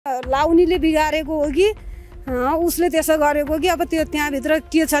लाउनीले बिगारेको हो कि उसले त्यसो गरेको कि अब त्यो त्यहाँभित्र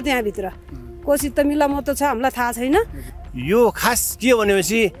के छ त्यहाँभित्र कोसित त मिलामतो छ हामीलाई थाहा छैन। यो खास के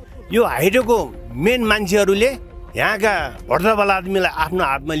भनेपछि यो हाइड्रोको मेन मान्छेहरूले यहाँका भर्दावाला आदमीलाई आफ्नो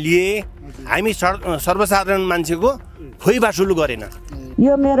हातमा लिए हामी सर्वसाधारण मान्छेको खोइ बासुलु गरेन।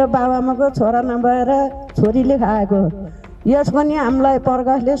 यो मेरो बाबाआमाको छोरा नभएर छोरीले खाएको यस पनि हामीलाई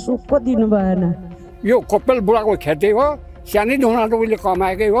प्रकाशले सुखको दिनु भएन। यो कोपेल बुढाको खेती हो, सानै हुँदा उसले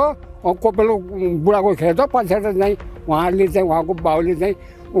कमाएकै हो। कोपेल बुढाको खेत हो, पछाडि चाहिँ उहाँले चाहिँ उहाँको बाउले चाहिँ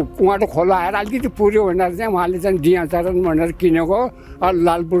उहाँको खोला आएर अलिकति पुर्यो भनेर चाहिँ उहाँले चाहिँ डिया चरण भनेर किनेको।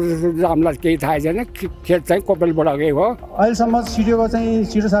 लालपुर हामीलाई केही थाहा छैन, खेत चाहिँ कोपेल बुढाकै हो। अहिलेसम्म सिडिओको चाहिँ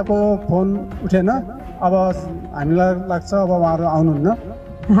सिडिओ साहबको फोन उठेन। अब हामीलाई लाग्छ अब उहाँहरू आउनुहुन्न।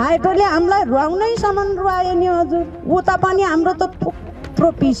 हाइड्रोले हामीलाई रुवाउनैसम्म रुवायो नि हजुर। उता पनि हाम्रो त थुप्रो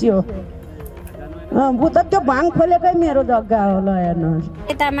पिस्यो। ऊ त त्यो भाङ खोलेकै मेरो जग्गा होला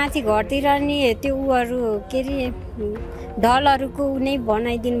हेर्नुहोस्। यता माथि घरतिर नि त्यो उहरू के अरे ढलहरूको नै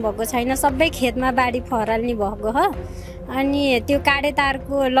बनाइदिनु भएको छैन, सबै खेतमा बाढी फराल्ने भएको हो। अनि त्यो काडे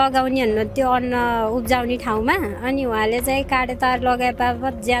तारको लगाउने भन्नु त्यो अन्न उब्जाउने ठाउँमा अनि उहाँले चाहिँ काडे तार लगाए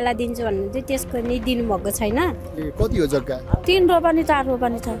बापत ज्याला दिन्छु भन्नुहुन्थ्यो, त्यसको नि दिनुभएको छैन। कति हो जग्गा? 3 रोपनी 4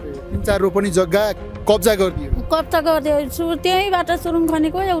 रोपनी छ। 3-4 रोपनी जग्गा कब्जा गरिदियो। कब्जा गरिदियो, त्यहीबाट सुरुङ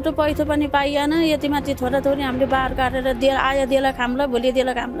खनेको एउटा पैसा पनि पाइएन। यति माथि छोराछोरी हामीले बार काटेर आयो देला खाम्ला भोलि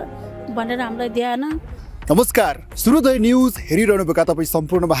देला खाम्ला भनेर हामीलाई दिएन। नमस्कार, सूर्योदय न्यूज हेरिरहनुभएका तपाईँ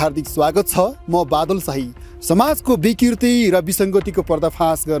सम्पूर्णमा हार्दिक स्वागत छ। म बादल शाही। समाजको विकृति र विसङ्गतिको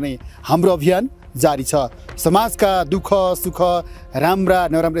पर्दाफास गर्ने हाम्रो अभियान जारी छ। समाजका दुःख सुख राम्रा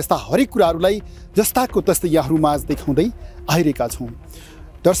नराम्रा यस्ता हरेक कुराहरूलाई जस्ताको तस्तै यहाँहरूमाझ देखाउँदै आइरहेका छौँ।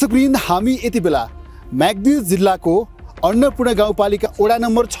 दर्शकवृन्द, हामी यति बेला म्याग्दी जिल्लाको अन्नपूर्ण गाउँपालिका वडा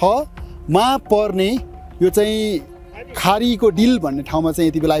नम्बर 6 मा पर्ने यो चाहिँ खारीको डिल भन्ने ठाउँमा चाहिँ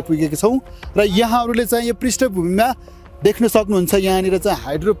यति बेला आइपुगेका छौँ। र यहाँहरूले चाहिँ यो पृष्ठभूमिमा देख्न सक्नुहुन्छ, यहाँनिर चाहिँ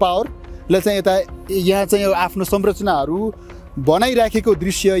हाइड्रो पावरले चाहिँ यता यहाँ चाहिँ आफ्नो संरचनाहरू बनाइराखेको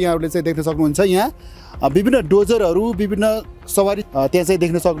दृश्य यहाँहरूले चाहिँ देख्न सक्नुहुन्छ। यहाँ विभिन्न डोजरहरू विभिन्न सवारी त्यहाँ चाहिँ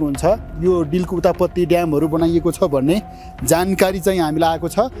देख्न सक्नुहुन्छ। यो डिलको उतापट्टि ड्यामहरू बनाइएको छ भन्ने जानकारी चाहिँ हामीलाई आएको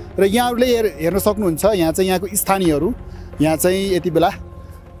छ। र यहाँहरूले हेर्न सक्नुहुन्छ, यहाँ चाहिँ यहाँको स्थानीयहरू यहाँ चाहिँ यति बेला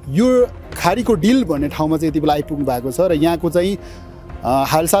यो खारीको डिल भन्ने ठाउँमा चाहिँ यति बेला आइपुग्नु भएको छ। र यहाँको चाहिँ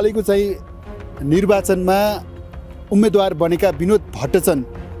हालसालैको चाहिँ निर्वाचनमा उम्मेदवार बनेका विनोद भट्टचन,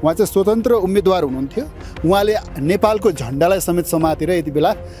 उहाँ चाहिँ स्वतन्त्र उम्मेदवार हुनुहुन्थ्यो। उहाँले नेपालको झन्डालाई समेत समातेर यति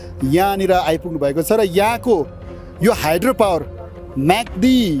बेला यहाँनिर आइपुग्नु भएको छ। र यहाँको यो हाइड्रो पावर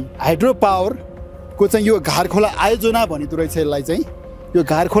म्याग्दी हाइड्रो पावरको चाहिँ यो घारखोला आयोजना भनिँदो रहेछ। यसलाई चाहिँ यो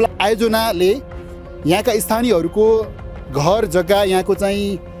घारखोला आयोजनाले यहाँका स्थानीयहरूको घर जग्गा यहाँको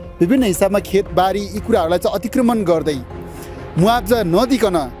चाहिँ विभिन्न हिसाबमा खेतबारी यी कुराहरूलाई चाहिँ अतिक्रमण गर्दै मुआवजा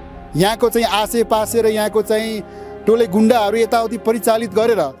नदिकन यहाँको चाहिँ आसेपासे र यहाँको चाहिँ टोले गुन्डाहरू यताउति परिचालित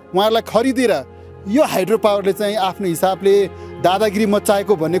गरेर उहाँहरूलाई खरिदेर यो हाइड्रो पावरले चाहिँ आफ्नो हिसाबले दादागिरी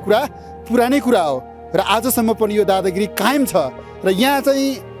मचाएको भन्ने कुरा पुरानै कुरा हो। र आजसम्म पनि यो दादागिरी कायम छ। र यहाँ चाहिँ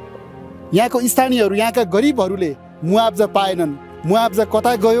यहाँको स्थानीयहरू यहाँका गरिबहरूले मुआवजा पाएनन्। मुआवजा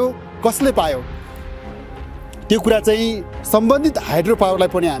कता गयो, कसले पायो, त्यो कुरा चाहिँ सम्बन्धित हाइड्रो पावरलाई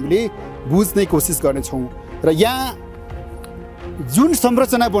पनि हामीले बुझ्ने कोसिस गर्नेछौँ। र यहाँ जुन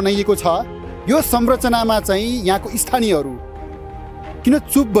संरचना बनाइएको छ, यो संरचनामा चाहिँ यहाँको स्थानीयहरू किन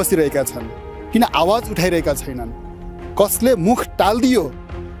चुप बसिरहेका छन्, किन आवाज उठाइरहेका छैनन्, कसले मुख टाल्दियो,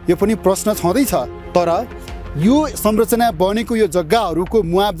 यो पनि प्रश्न छँदैछ। तर यो संरचना बनेको यो जग्गाहरूको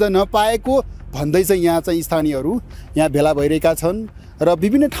मुआवजा नपाएको भन्दै चाहिँ यहाँ चाहिँ स्थानीयहरू यहाँ भेला भइरहेका छन्। र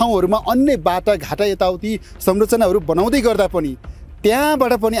विभिन्न ठाउँहरूमा अन्य बाटाघाटा यताउति संरचनाहरू बनाउँदै गर्दा पनि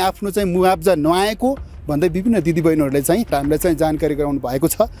त्यहाँबाट पनि आफ्नो चाहिँ मुआवजा नआएको भन्दै विभिन्न दिदीबहिनीहरूले चाहिँ हामीलाई चाहिँ जानकारी गराउनु भएको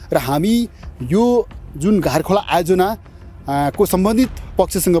छ। र हामी यो जुन घारखोला आयोजना को सम्बन्धित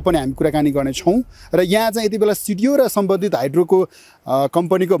पक्षसँग पनि हामी कुराकानी गर्नेछौँ। र यहाँ चाहिँ यति बेला सिडिओ र सम्बन्धित हाइड्रोको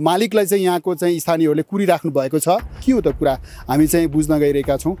कम्पनीको मालिकलाई चाहिँ यहाँको चाहिँ स्थानीयहरूले कुरिराख्नु भएको छ। के हो त कुरा हामी चाहिँ बुझ्न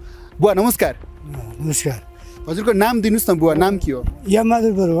गइरहेका छौँ। बुवा नमस्कार। नमस्कार। हजुरको नाम दिनुहोस् न बुवा, नाम के हो?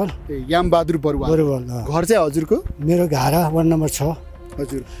 यामबहादुर बरुवाल। यामबहादुर बरुवाल। घर चाहिँ हजुरको? मेरो घारा वडा नम्बर 6।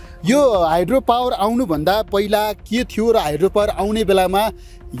 हजुर, यो हाइड्रो पावर आउनुभन्दा पहिला के थियो र हाइड्रो पावर आउने बेलामा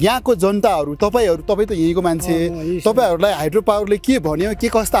यहाँको जनताहरू तपाईँ त यहीँको मान्छे, तपाईँहरूलाई हाइड्रो पावरले के भन्यो, के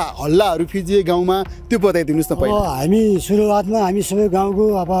कस्ता हल्लाहरू फिजिए गाउँमा, त्यो बताइदिनुहोस् न पहिला। हामी सुरुवातमा हामी सबै गाउँको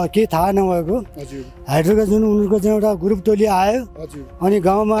अब केही थाहा नभएको हाइड्रोको जुन उनीहरूको चाहिँ एउटा ग्रुप टोली आयो अनि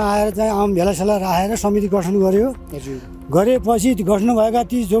गाउँमा आएर चाहिँ आम भेलासेला राखेर समिति गठन गर्यो। गरेपछि गठन भएका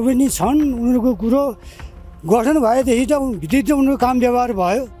ती जो पनि छन् उनीहरूको कुरो गठन भएदेखि त भित्र उनीहरूको काम व्यवहार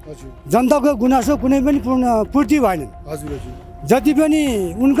भयो। जनताको गुनासो कुनै पनि पूर्ति भएनन्। जति पनि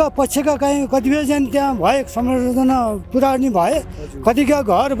उनका पक्षका कतिपय चाहिँ त्यहाँ भए संरचना पुरा नि भए कतिका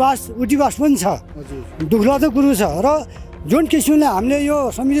घरबास उठीबास पनि छ दुःखलाग्दो कुरो छ र जुन किसिमले हामीले यो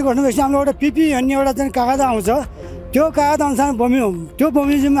समिति गर्नुपर्छ हाम्रो एउटा पिपी भन्ने एउटा चाहिँ कागज आउँछ त्यो कागज अनुसार त्यो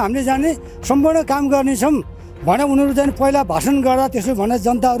बमोजिममा हामीले जाने सम्पूर्ण काम गर्नेछौँ भने उनीहरू चाहिँ पहिला भाषण गर्दा त्यसो भने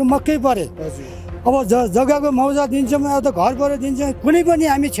जनताहरू मक्कै परे अब जग्गाको मुआवजा दिन्छौँ या त घर परेर दिन्छौँ कुनै पनि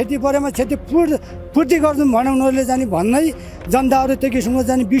हामी क्षति परेमा क्षति पूर्ति गर्छौँ भने उनीहरूले जाने भन्नै जनताहरू त्यो किसिमको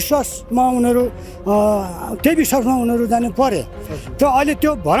जाने विश्वासमा उनीहरू त्यही विश्वासमा उनीहरू जाने परे त्यो अहिले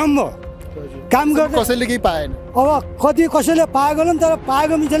त्यो भरम भयो काम गर्दा कसैले केही पाएन अब कति कसैले पाएको होला तर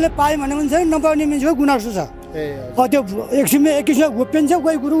पाएको मान्छेले पाए भने पनि छैन नपाउने मान्छेको गुनासो छ त्यो एक किसिमले ओपन छ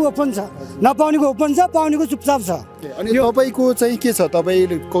कोही कुरो ओपन छ नपाउनेको ओपन छ पाउनेको चुपचाप छ अनि तपाईँको चाहिँ के छ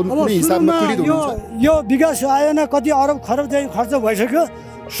तपाईँले कुनै हिसाबमा पीडित हुनुहुन्छ यो विकास आएन कति अरब खरब चाहिँ खर्च भइसक्यो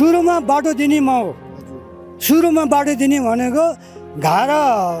सुरुमा बाटो दिने म हो सुरुमा बाटो दिने भनेको घारा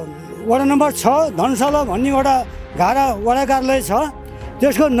वडा नम्बर 6 धनशाला भन्ने एउटा घारा वडा कार्यालय छ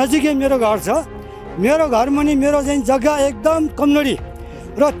त्यसको नजिकै मेरो घर छ मेरो घरमा नि मेरो चाहिँ जग्गा एकदम कमजोरी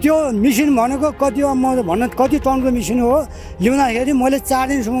र त्यो मिसिन भनेको कति म भन्न कति टनको मिसिन हो ल्याउँदाखेरि मैले 4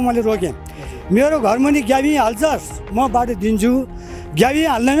 दिनसम्म मैले रोकेँ मेरो घरमा नि ग्याबी हाल्छ म बाटो दिन्छु ग्याबी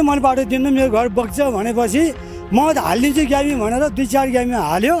हाल्दैन मैले बाटो दिन्छु मेरो घर बग्छ भनेपछि म हालिदिन्छु ग्याबी भनेर 2-4 ग्याबी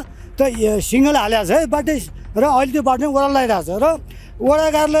हाल्यो त सिङ्गल हालेको छ है बाटो र अहिले त्यो बाटो ओह्रालो लगाइरहेको छ र वडा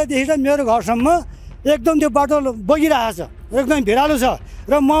कार्यालयदेखि त मेरो घरसम्म एकदम त्यो बाटो बगिरहेको छ एकदम भिरालो छ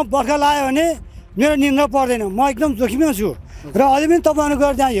र म बर्खा लाग्यो भने मेरो निन्द्रा पर्दैन म एकदम जोखिममा छु र अहिले पनि तपाईँहरूको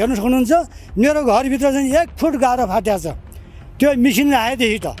त्यहाँ हेर्नु सक्नुहुन्छ मेरो घरभित्र चाहिँ 1 फुट गाह्रो फाटेको छ त्यो मिसिन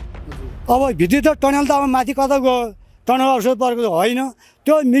राखेदेखि त अब भित्र त टनल त अब माथि कता गयो टनल अवसर परेको होइन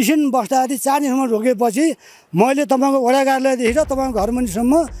त्यो मिसिन बस्दाखेरि 4 दिनसम्म रोकेपछि मैले तपाईँको वडा कार्यालयदेखि र तपाईँको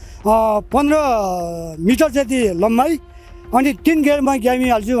घरमुनिसम्म 15 मिटर जति लम्बाइ अनि 3 गेटमा ग्यामी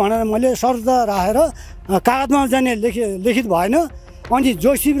हाल्छु भनेर मैले शर्त राखेर कागजमा जाने लिखित भएन अनि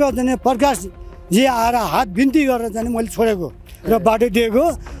जोशी र जाने प्रकाशजी आएर हात बिन्ती गरेर जाने मैले छोडेको र बाटो दिएको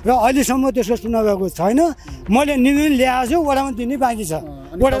र अहिलेसम्म त्यसको सुन्नु भएको छैन मैले निवेदन ल्याएको छु वडामा दिने बाँकी छ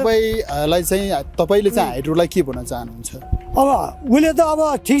तपाईँलाई चाहिँ तपाईँले चाहिँ हाइड्रोलाई के भन्न चाहनुहुन्छ अब उसले त अब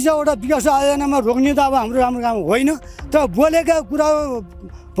ठिक छ एउटा विकास आयोजनामा रोक्ने त अब हाम्रो राम्रो काम होइन तर बोलेका कुरा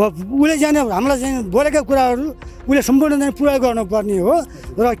उसले जाने हामीलाई चाहिँ बोलेका कुराहरू उसले सम्पूर्ण चाहिँ पुरा गर्नुपर्ने हो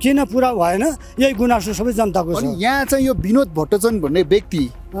र किन पुरा भएन यही गुनासो सबै जनताको छ यहाँ चाहिँ यो विनोद भट्टचन भन्ने व्यक्ति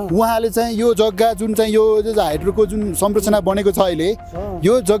उहाँले चाहिँ यो जग्गा जुन चाहिँ यो हाइड्रोको जुन संरचना बनेको छ अहिले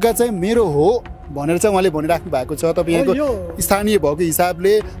यो जग्गा चाहिँ मेरो हो भनेर चाहिँ उहाँले भनिराख्नु भएको छ तपाईँ यहाँको स्थानीय भएको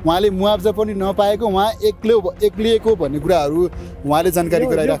हिसाबले उहाँले मुआवजा पनि नपाएको उहाँ एक्लिएको भन्ने कुराहरू उहाँले जानकारी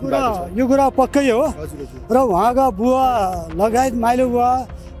गराइराख्नु भएको छ यो कुरा पक्कै हो र उहाँका बुवा लगायत माइलो बुवा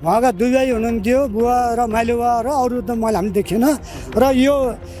उहाँका 2 भाइ हुनुहुन्थ्यो बुवा र माइलो बुवा र अरू त मैले हामी देखेन र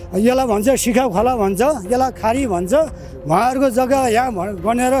यसलाई भन्छ सिखा खोला भन्छ यसलाई खारी भन्छ उहाँहरूको जग्गा यहाँ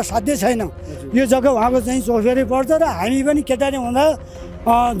बनेर साध्य छैन यो जग्गा उहाँको चाहिँ चौफेरी पर्छ र हामी पनि केटारी हुँदा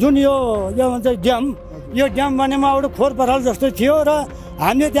जुन यो भन्छ ड्याम यो ड्याम बनेमा एउटा खोर पराल जस्तो थियो र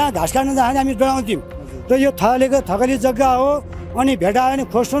हामीले त्यहाँ घाँस काट्न जाँदा हामी डराउँथ्यौँ र यो थकली जग्गा हो अनि भेटायो भने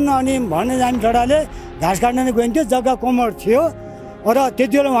खोज्छौँ अनि भन्ने हामी डराले घाँस काट्न गइन्थ्यो जग्गा कोमर थियो र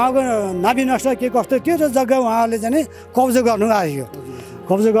त्यति बेला उहाँको नाभि नष्ट के कस्तो थियो र जग्गा उहाँले चाहिँ कब्जा गर्नुभएको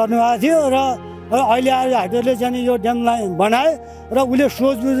थियो र अहिले आएर हाइड्रोले चाहिँ यो ड्यामलाई बनायो र उसले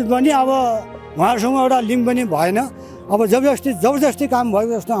सोचबुझ पनि अब उहाँहरूसँग एउटा लिङ्क पनि भएन अब जबरजस्ती काम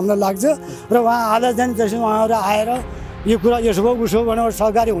भएको जस्तो हामीलाई लाग्छ र उहाँ आधा जाने जस्तो उहाँहरू आएर यो कुरा यसो भयो उसो भनेर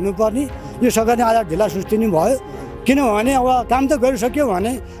सरकारी हुनुपर्ने यो सरकारले आधा ढिला सुस्ती नै भयो किनभने अब काम त गरिसक्यो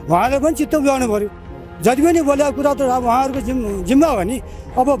भने उहाँले पनि चित्त बुझाउनु पऱ्यो जति पनि बोलेको कुरा त अब उहाँहरूको जिम्मा हो नि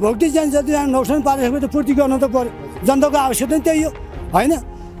अब भोक्टी चाहिँ जति नोक्सान पारिसकेपछि त पूर्ति गर्नु त पऱ्यो जनताको आवश्यकता पनि त्यही हो होइन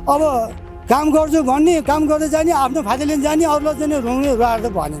अब काम गर्छु भन्ने काम गर्दै जाने आफ्नो फाइदा लिन जाने अरूलाई चाहिँ रुवाएर त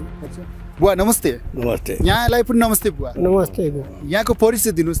भनेन बुवा नमस्ते नमस्ते यहाँलाई पनि नमस्ते बुवा नमस्ते यहाँको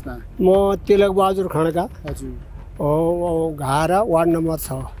परिचय दिनुहोस् न म तिलक बहादुर खड्का हजुर घारा वार्ड नम्बर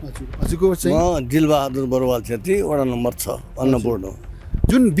 6 हजुरको चाहिँ म दिलबहादुर बरुवाल छेत्री वडा नम्बर 6 अन्नपूर्ण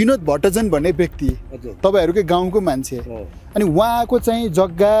जुन विनोद भट्टचन भन्ने व्यक्ति तपाईँहरूकै गाउँको मान्छे अनि उहाँको चाहिँ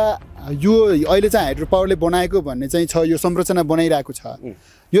जग्गा यो अहिले चाहिँ हाइड्रो पावरले बनाएको भन्ने चाहिँ छ यो संरचना बनाइरहेको छ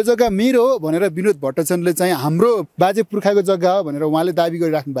यो जग्गा मेरो हो भनेर विनोद भट्टचनले चाहिँ हाम्रो बाजे पुर्खाको जग्गा हो भनेर उहाँले दाबी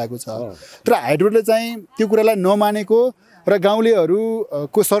गरिराख्नु भएको छ तर हाइड्रोले चाहिँ त्यो कुरालाई नमानेको र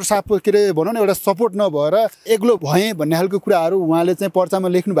गाउँलेहरूको सरसाप के अरे भनौँ न एउटा सपोर्ट नभएर एक्लो भएँ भन्ने खालको कुराहरू उहाँले चाहिँ पर्चामा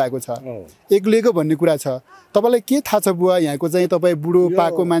लेख्नु भएको छ एक्लिएको भन्ने कुरा छ तपाईँलाई के थाहा छ बुवा यहाँको चाहिँ तपाईँ बुढो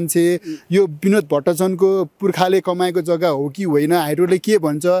पाएको मान्छे यो विनोद भट्टचनको पुर्खाले कमाएको जग्गा हो कि होइन हाइड्रोले के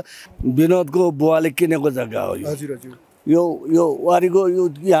भन्छ विनोदको बुवाले किनेको जग्गा हो हजुर हजुर यो वारीको यो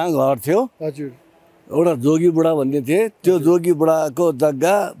यहाँ घर थियो हजुर एउटा जोगी बुढा भन्ने थिए त्यो जोगी बुढाको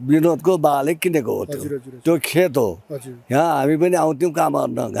जग्गा विनोदको बाले किनेको हो त्यो खेत हो यहाँ हामी पनि आउँथ्यौँ काम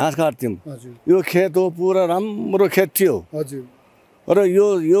गर्न घाँस काट्थ्यौँ यो खेत हो पुरा राम्रो खेत थियो र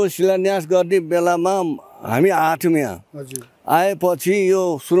यो शिलान्यास गर्ने बेलामा हामी आथ्यौँ यहाँ आएपछि यो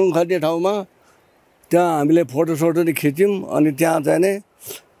सुरुङ खन्ने ठाउँमा त्यहाँ हामीले फोटोसोटो नि खिच्यौँ अनि त्यहाँ चाहिँ नि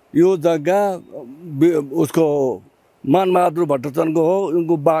यो जग्गा उसको मानबहादुर भट्टाचार्यको हो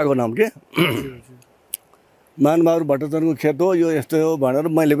उनको बाको नाम के मानबहादुर भट्टाचार्यको खेत हो यो यस्तो हो भनेर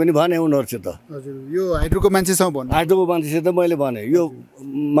मैले पनि भने उनीहरूसित यो हाइड्रोको मान्छेसँग भन्नु हाइड्रोको मान्छेसित मैले भने यो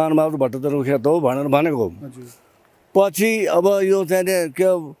मानबहादुर भट्टाचार्यको खेत हो भनेर भनेको पछि अब यो चाहिँ के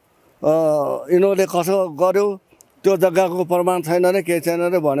यिनीहरूले कसो गर्यो त्यो जग्गाको प्रमाण छैन रे केही छैन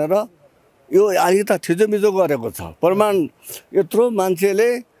रे भनेर यो अलि त थिचोमिचो गरेको छ प्रमाण यत्रो मान्छेले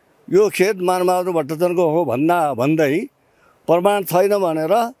यो खेत मानबहादुर भट्टाचार्यको हो भन्दै प्रमाण छैन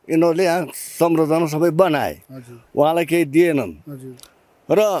भनेर यिनीहरूले यहाँ संरचना सबै बनाए उहाँलाई केही दिएनन्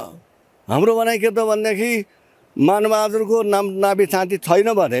र हाम्रो भनाइ के त भनेदेखि मानबहादुरको नाबी शान्ति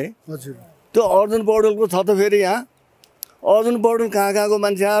छैन भने त्यो अर्जुन पौडेलको छ त फेरि यहाँ अर्जुन पौडेल कहाँको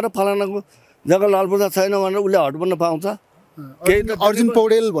मान्छे आएर फलानाको जग्गा लालपूजा छैन भनेर उसले हट बन्न पाउँछ केही त अर्जुन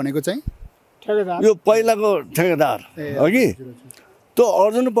पौडेल भनेको चाहिँ यो पहिलाको ठेकेदार हो कि त्यो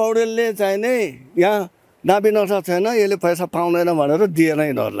अर्जुन पौडेलले चाहिँ नै यहाँ नाबी नक्सा छैन यसले पैसा पाउँदैन भनेर दिएन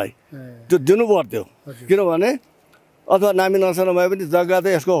यिनीहरूलाई त्यो दिनु पर्थ्यो किनभने अथवा नाबी नक्सा नभए पनि जग्गा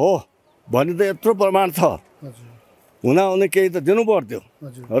त यसको हो भन्ने त यत्रो प्रमाण छ हुनाहुने केही त दिनु पर्थ्यो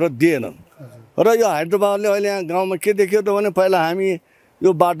र दिएनन् र यो हाइड्रोपावरले अहिले यहाँ गाउँमा के देखियो त भने पहिला हामी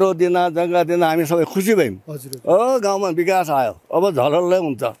यो बाटो दिन जग्गा दिन हामी सबै खुसी भयौँ गाउँमा विकास आयो अब झलल्लै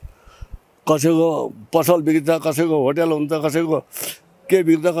हुन्छ कसैको पसल बिग्छ कसैको होटेल हुन्छ कसैको के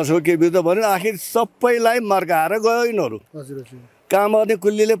बिग्छ कसैको के बिग्छ भने आखिर सबैलाई मर्काएर गयो यिनीहरू काम गर्ने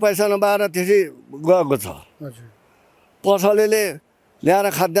कुल्लीले पैसा नपाएर त्यसै गएको छ पसलेले ल्याएर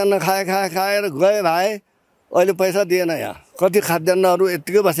खाद्यान्न खाएर गए भए अहिले पैसा दिएन यहाँ कति खाद्यान्नहरू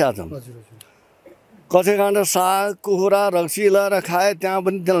यत्तिकै बसेका छन् कसै काण्ड साग कुखुरा रक्सी लगाएर खाए त्यहाँ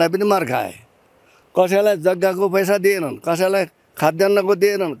पनि त्यसलाई पनि मर्काए कसैलाई जग्गाको पैसा दिएनन् कसैलाई खाद्यान्नको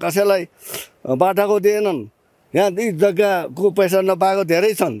दिएनन् कसैलाई बाटाको दिएनन् यहाँ यी जग्गाको पैसा नपाएको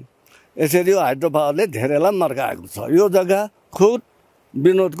धेरै छन् यसरी यो हाइड्रो पावरले धेरैलाई मर्काएको छ यो जग्गा खुद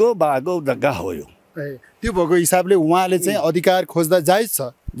विनोदको बाको जग्गा हो यो त्यो भएको हिसाबले उहाँले चाहिँ अधिकार खोज्दा जायज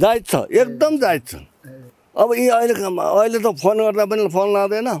छ एकदम जायज छ अब यी अहिले त फोन गर्दा पनि फोन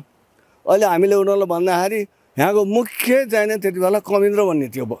लाग्दैन अहिले हामीले उनीहरूलाई भन्दाखेरि यहाँको मुख्य चाहिने त्यति बेला कविन्द्र भन्ने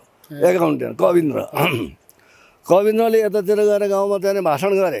थियो एकाउन्टेन्ट कविन्द्रले यतातिर गएर गाउँमा चाहिँ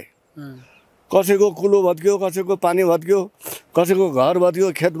भाषण गरे कसैको कुलो भत्क्यो कसैको पानी भत्क्यो कसैको घर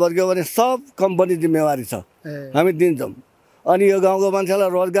भत्क्यो खेत भत्क्यो भने सब कम्पनी जिम्मेवारी छ हामी दिन्छौँ अनि यो गाउँको मान्छेलाई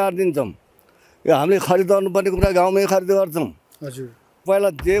रोजगार दिन्छौँ यो हामीले खरिद गर्नुपर्ने कुरा गाउँमै खरिद गर्छौँ पहिला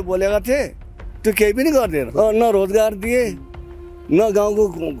जे बोलेका थिए त्यो केही पनि गर्दैन न रोजगार दिए न गाउँको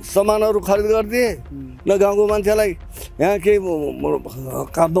सामानहरू खरिद गरिदिए न गाउँको मान्छेलाई यहाँ केही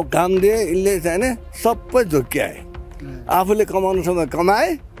काम दिए यसले चाहिँ सबै झुक्क्याए आफूले कमाउनु समय कमाए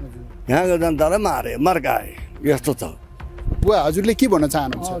यहाँको जनतालाई मारे मर्काए यस्तो छ बुवा हजुरले के भन्न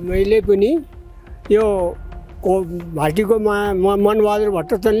चाहनुहुन्छ मैले पनि यो भाटीको मनबहादुर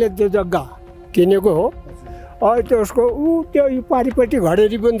भट्टाचार्यले त्यो जग्गा किनेको हो अहिले त्यसको त्यो पारिपट्टि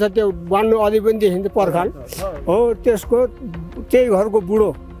घडेरी पनि छ त्यो बान्नु अझै पनि देखिन्छ पर्खाल हो त्यसको त्यही घरको बुढो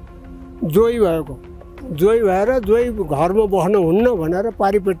जोइ भएर जोइ घरमा बस्नु हुन्न भनेर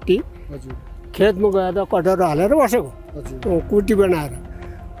पारिपट्टि खेतमा गएर कटहर हालेर बसेको कुटी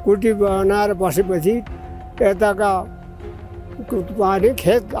बनाएर बसेपछि यताका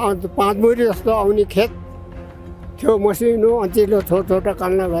खेत 5 मुरी जस्तो आउने खेत थियो मसिनो अँचिलो छोटा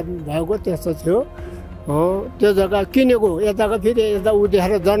काल्ना भएको त्यस्तो थियो त्यो जग्गा किनेको यताको फेरि यता उ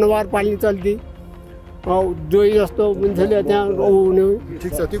देखेर जनावर पाल्ने चल्ती जोइ जस्तो मान्छेले त्यहाँ हुने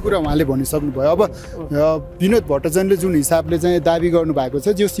ठिक छ त्यो कुरा उहाँले भनिसक्नुभयो अब विनोद भट्टाचार्यले जुन हिसाबले चाहिँ दाबी गर्नुभएको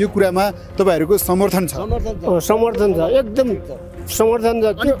छ यो कुरामा तपाईँहरूको समर्थन छ एकदम समर्थन छ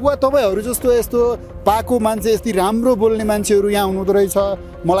अनि बुवा तपाईँहरू जस्तो यस्तो पाको मान्छे यति राम्रो बोल्ने मान्छेहरू यहाँ हुनुहुँदो रहेछ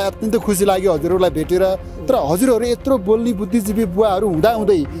मलाई अत्यन्त खुसी लाग्यो हजुरहरूलाई भेटेर तर हजुरहरू यत्रो बोल्ने बुद्धिजीवी बुवाहरू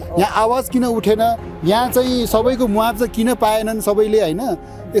हुँदाहुँदै यहाँ आवाज किन उठेन यहाँ चाहिँ सबैको मुआवजा किन पाएनन् सबैले होइन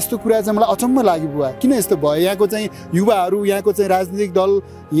यस्तो कुरा चाहिँ मलाई अचम्म लाग्यो बुवा किन यस्तो भयो यहाँको चाहिँ युवाहरू यहाँको चाहिँ राजनीतिक दल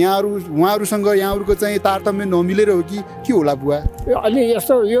उहाँहरूसँग यहाँहरूको चाहिँ तारतम्य नमिलेर हो कि के होला बुवा अलि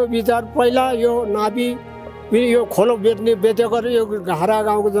यस्तो यो विचार पहिला यो नाबी यो खोलो बेचेको यो घारा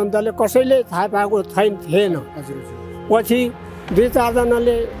गाउँको जनताले कसैले थाहा पाएको थिएन पछि 2-4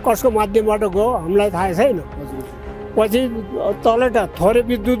 जनाले कसको माध्यमबाट गयो हामीलाई थाहा छैन पछि तलटा थोरै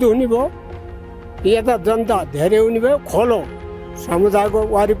विद्युत हुने भयो, यता जनता धेरै हुने भयो, खोलो समुदायको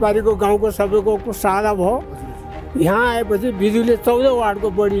वारिपारिको गाउँको सबैको सादा भयो। यहाँ आएपछि बिजुली 14 वाटको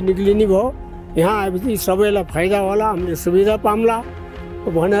बढी निक्लिने भयो। यहाँ आएपछि सबैलाई फाइदा होला, हामीले सुविधा पाउँला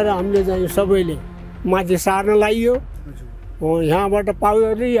भनेर हामीले चाहिँ सबैले माथि सार्न लाग्यो। यहाँबाट पायो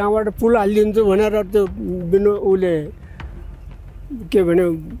अरे यहाँबाट पुल हालिदिन्छु भनेर त्यो उसले के भन्यो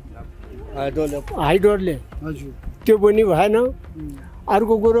हाइड्रोले त्यो पनि भएन।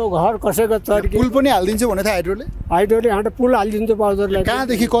 अर्को कुरो घर कसैको चर्की पुल पनि हालिदिन्छु भने थियो हाइड्रोले। हाइड्रोले यहाँ पुल हालिदिन्छ पाउजरलाई।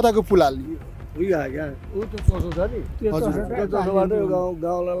 कहाँदेखि कताको पुल हाल्ने?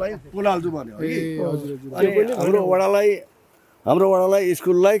 गाउँलाई पुल हाल्छु भन्यो। हाम्रो वडालाई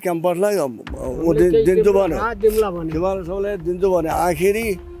स्कुललाई क्याम्पसलाई दिन्छु भन्यो, हिमाल सबैलाई दिन्छु भन्यो। आखिरी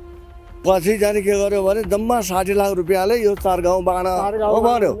पछि जाने के गर्यो भने जम्मा 60 लाख रुपियाँले यो 4 गाउँ बाँडा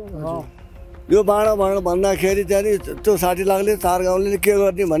भन्यो। यो बाँडा भन्दाखेरि चाहिँ त्यो 60 लाखले 4 गाउँले के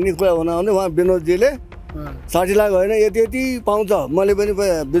गर्ने भन्ने कुरा हुन भने उहाँ विनोदजीले 60 लाख होइन यति पाउँछ, मैले पनि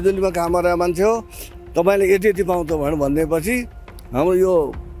बिजुलीमा काम गरेर मान्छे हो, तपाईँले यति पाउँछ भनेर भनिदिएपछि हाम्रो यो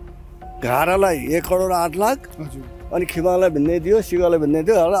घारालाई 1 करोड 8 लाख अनि खिमालाई भिन्नै दियो, सिगालाई भिन्नै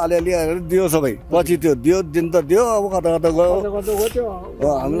दियो, अलिअलि दियो सबै। पछि त्यो दियो दिन त दियो, अब कता कता गयो।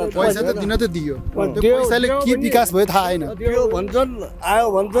 हामीलाई पैसा त दिन त दियो, त्यो पैसाले के विकास भयो थाहा छैन। त्यो भन्छन् आयो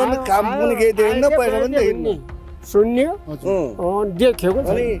भन्छन्, काम पनि केही दिएन, पैसा पनि दिएन, शून्य देखेको।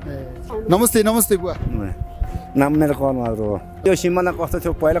 नमस्ते नमस्ते बुवा। नाम मेरो कर्महरू हो। त्यो सिमाना कस्तो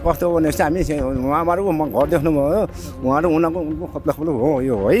थियो पहिला कस्तो हो भनेपछि हामी उहाँहरूको घर देख्नुभयो, उहाँहरू उनको खप्ला खप्लो हो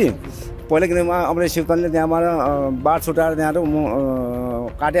यो है। पहिला किन उहाँ अब शिवतनले त्यहाँबाट बार छुटाएर त्यहाँबाट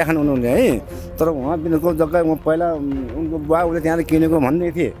काटिया खानु हुनुहुन्थ्यो है। तर उहाँ बिनको जग्गा पहिला उनको बुवा उसले त्यहाँबाट किनेको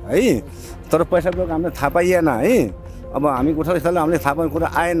भन्दै थिए है। तर पैसाको हामीलाई थाहा पाइएन है। अब हामी गुठास्थलले हामीले थाहा पाउने कुरा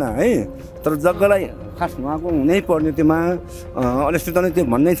आएन है। तर जग्गालाई खास उहाँको हुनै पर्ने त्योमा अहिले शिवतनले त्यो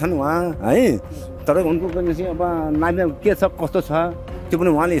भन्दै छन् उहाँ है। तर उनको चाहिँ अब नाबी के छ कस्तो छ त्यो पनि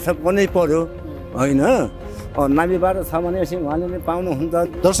उहाँले हिसाब गर्नै पर्यो होइन। नाबीबाट छ भनेपछि उहाँले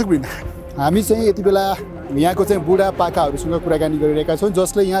पाउनुहुन्छ। दर्शकवृन्द, हामी चाहिँ यति बेला यहाँको चाहिँ बुढापाकाहरूसँग कुराकानी गरिरहेका छौँ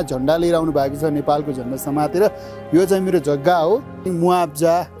जसले यहाँ झन्डा लिएर आउनु भएको छ, नेपालको झन्डा समातेर। यो चाहिँ मेरो जग्गा हो,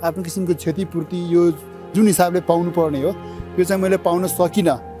 मुआब्जा आफ्नो किसिमको क्षतिपूर्ति यो जुन हिसाबले पाउनु पर्ने हो यो चाहिँ मैले पाउन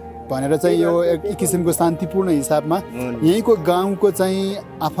सकिनँ भनेर चाहिँ यो एक किसिमको शान्तिपूर्ण हिसाबमा यहीँको गाउँको चाहिँ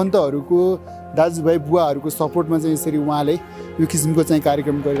आफन्तहरूको दाजुभाइ बुवाहरूको सपोर्टमा चाहिँ यसरी उहाँले यो किसिमको चाहिँ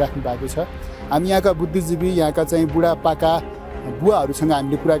कार्यक्रम गरिराख्नु भएको छ। हामी यहाँका बुद्धिजीवी यहाँका चाहिँ बुढापाका बुवाहरूसँग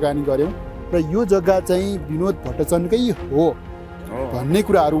हामीले कुराकानी गऱ्यौँ र यो जग्गा चाहिँ विनोद भट्टचन्द्रकै हो भन्ने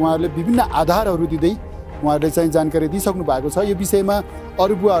कुराहरू उहाँहरूले विभिन्न आधारहरू दिँदै उहाँहरूले चाहिँ जानकारी दिइसक्नु भएको छ। यो विषयमा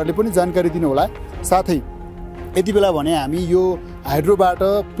अरू बुवाहरूले पनि जानकारी दिनु होला। साथै यति बेला भने हामी यो हाइड्रोबाट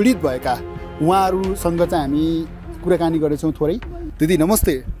पीडित भएका उहाँहरूसँग चाहिँ हामी कुराकानी गरेछौँ थोरै। दिदी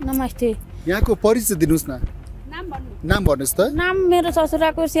नमस्ते। नमस्ते। यहाँको परिचय दिनुहोस् न। नाम भन्नुहोस् त। नाम मेरो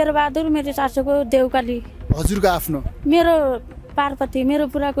ससुराको शेरबहादुर, मेरो सासूको देउकाली। हजुरको आफ्नो? मेरो पार्वती, मेरो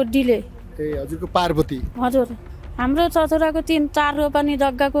बुढाको डिले। ए हजुरको पार्वती। हजुर, हाम्रो ससुराको 3-4 रोपनी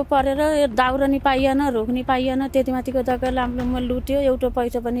जग्गाको परेर दाउरनी पाइएन, रोक्नी पाइएन, त्यति माथिको जग्गालाई हाम्रो लुट्यो, एउटा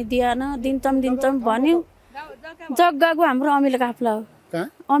पैसा पनि दिएन, दिन्छौँ भन्यो। जग्गाको हाम्रो अमिलो काफ्ला हो।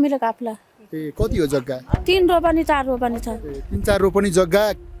 अमिलो काफ्ला। ए कति हो जग्गा? 3 रोपनी 4 रोपनी छ। 3-4 रोपनी जग्गा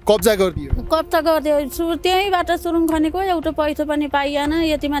कब्जा गरिदियो। कब्जा गरिदियो, त्यहीँबाट सुरुङ खनेको, एउटा पैसा पनि पाइएन।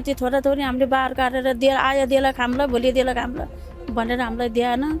 यति माथि छोरा छोरी हामीले बार काटेर आयो देला खाम्ला, भोलि देला खाम्ला भनेर हामीलाई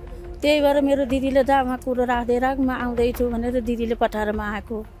दिएन। त्यही भएर मेरो दिदीले जा उहाँ कुरो राख्दै राख, म आउँदैछु भनेर दिदीले पठाएर म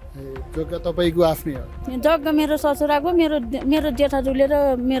आएको। जग्गा तपाईँको आफ्नै हो? जग्गा मेरो ससुराको, मेरो जेठाजुले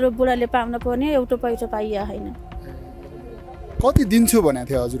र मेरो बुढाले पाउन पर्ने, एउटा पैसा पाइया छैन। कति दिन्छु भनेको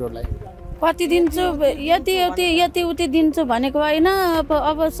थियो हजुरहरूलाई? कति दिन्छु यति उति दिन्छु भनेको होइन।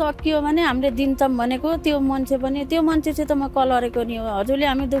 अब सकियो भने हामीले दिन्छौँ भनेको। त्यो मान्छे चाहिँ त म कलरेको नि हो। हजुरले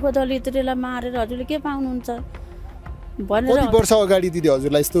हामी दुःख दलितलाई मारेर हजुरले के पाउनुहुन्छ भनेर। कति वर्ष अगाडि दिदी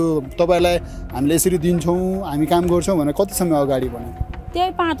हजुरलाई यस्तो तपाईँलाई हामीले यसरी दिन्छौँ, हामी काम गर्छौँ भनेर कति समय अगाडि भने?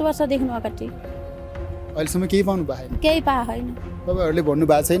 त्यही 5 वर्षदेखि अगाडि। अहिलेसम्म केही पाउनु भएन? केही पाए छैन। तपाईँहरूले भन्नु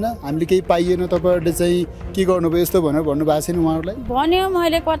भएको छैन हामीले केही पाइएन, तपाईँहरूले चाहिँ के गर्नुभयो यस्तो भनेर भन्नु भएको छैन उहाँहरूलाई? भन्यो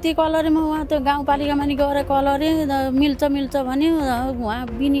मैले कति कलरमा, उहाँ त गाउँपालिकामा नि गएर कलरे मिल्छ भन्यो। उहाँ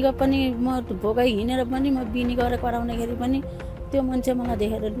बिनिको पनि म भोगाइ हिँडेर पनि म बिनी गरेर कराउँदाखेरि पनि त्यो मान्छे मलाई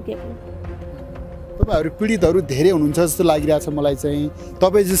देखेर लुकेको। तपाईँहरू पीडितहरू धेरै हुनुहुन्छ जस्तो लागिरहेछ मलाई चाहिँ।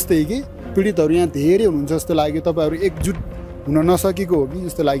 तपाईँ जस्तै कि पीडितहरू यहाँ धेरै हुनुहुन्छ जस्तो लाग्यो। तपाईँहरू एकजुट हुन नसकेको हो कि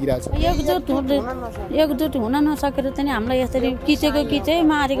जस्तो लागिरहेछ। एकजुट हुन नसकेर चाहिँ हामीलाई यसरी किचे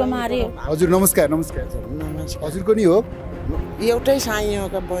मारेको मार्यो। हजुर नमस्कार। हजुरको नि हो? एउटै साई हो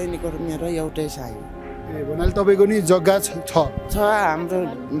का बहिनीको मेरो एउटै साई। भन्नाले तपाईँको नि जग्गा छ हाम्रो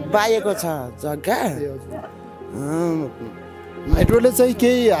बाहिरको छ जग्गा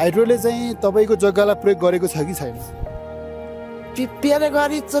हाइड्रोले चाहिँ तपाईँको जग्गालाई प्रयोग गरेको छ कि छैन पिपेर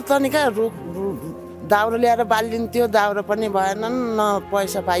गरी चाहिँ क्या दाउरो ल्याएर बालिन्थ्यो दाउरो पनि भएन न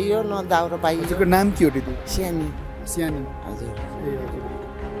पैसा पाइयो न दाउरो पाइयो त्यसको नाम के हो दिदी स्यानी हजुर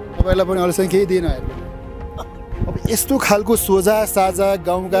तपाईँलाई पनि अहिलेसम्म केही दिएन अब यस्तो खालको सोझा साझा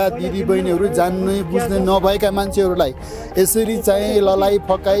गाउँका दिदी बहिनीहरू जान्ने बुझ्ने नभएका मान्छेहरूलाई यसरी चाहिँ ललाई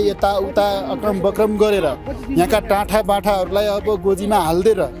फकाई यताउता अक्रम बक्रम गरेर यहाँका टाँठा बाठाहरूलाई अब गोजीमा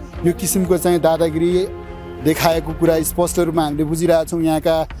हालिदिएर यो किसिमको चाहिँ दादागिरी देखाएको कुरा स्पष्ट रूपमा हामीले बुझिरहेछौँ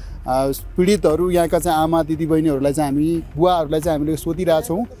यहाँका पीडितहरू यहाँका चाहिँ आमा दिदी बहिनीहरूलाई चाहिँ हामी बुवाहरूलाई चाहिँ हामीले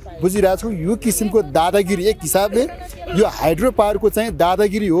सोधिरहेछौँ बुझिरहेछौँ यो किसिमको दादागिरी एक हिसाबले यो हाइड्रो पावरको चाहिँ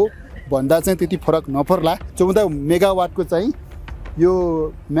दादागिरी हो भन्दा चाहिँ त्यति फरक नपर्ला 14 मेगावाटको चाहिँ यो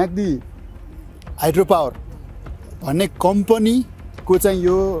म्याग्दी हाइड्रो पावर भन्ने कम्पनीको चाहिँ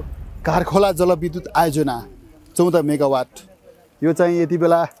यो कारखोला जलविद्युत आयोजना 14 मेगावाट यो चाहिँ यति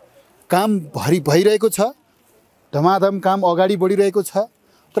बेला काम भइरहेको छ धमाधम काम अगाडि बढिरहेको छ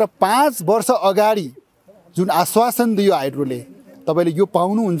तर 5 वर्ष अगाडि जुन आश्वासन दियो हाइड्रोले तपाईँले यो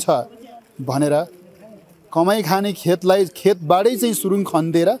पाउनुहुन्छ भनेर कमाइ खाने खेतलाई खेतबाटै चाहिँ सुरुङ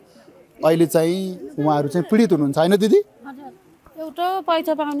खन्देर अहिले चाहिँ उहाँहरू चाहिँ पीडित हुनुहुन्छ हैन दिदी एउटा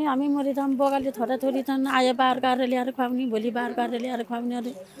पैसा पाउने हामी मरिदाम बगाले छोराछोरी छन् आयो बार गरेर ल्याएर खुवाउने भोलि बार गरेर ल्याएर खुवाउने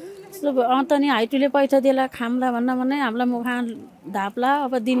अरे अन्त नि हाइटुले पैसा दिएला खाम्ला भन्ने हामीलाई मुखा धाप्ला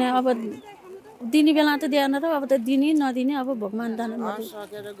अब दिने बेला त दिएन र अब त दिने नदिने अब भोकमान दान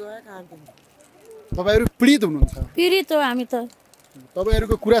तपाईँहरू पीडित हुनुहुन्छ पीडित हो हामी त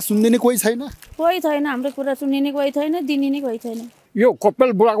तपाईँहरूको कुरा सुन्दिने कोही छैन हाम्रो कुरा सुनिने कोही छैन दिनिने कोही छैन यो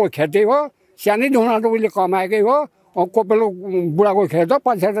कोपेल बुढाको खेती हो सानैदेखि उसले कमाएकै हो कोपेल बुढाको खेत हो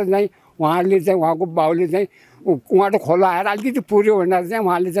पछाडि चाहिँ उहाँले चाहिँ उहाँको बाउले चाहिँ उहाँको खोला आएर अलिकति पुर्यो भनेर चाहिँ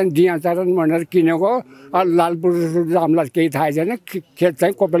उहाँले चाहिँ दिया चरण भनेर किनेको लालपुर रामलाई केही थाहा छैन खेत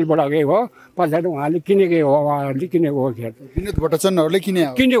चाहिँ कोपेल बुढाकै हो पछाडि उहाँले किनेकै हो उहाँहरूले किनेको हो खेत विनोद भट्टचन्दहरूले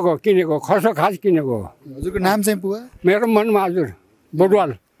किनेको खर्च खास किनेको हो हजुरको नाम चाहिँ पुवा मेरो मनबहादुर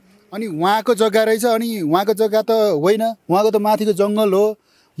बडुवाल अनि उहाँको जग्गा रहेछ अनि उहाँको जग्गा त होइन उहाँको त माथिको जङ्गल हो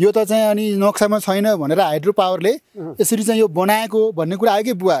यो त चाहिँ अनि नक्सामा छैन भनेर हाइड्रो पावरले यसरी चाहिँ यो बनाएको भन्ने कुरा आयो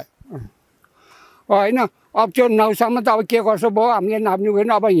कि बुवा होइन अब त्यो नक्सामा त अब के गर्छ भयो हामीले नाप्नु गएन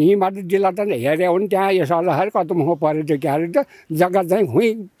अब हिँबाट जिल्ला त हेऱ्यो भने त्यहाँ यसो कतो मुख पऱ्यो त्यो क्यारे त जग्गा चाहिँ हुँ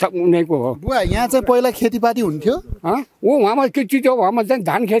उनीको हो बुवा यहाँ चाहिँ पहिला खेतीपाती हुन्थ्यो उहाँमा के चिज हो उहाँमा चाहिँ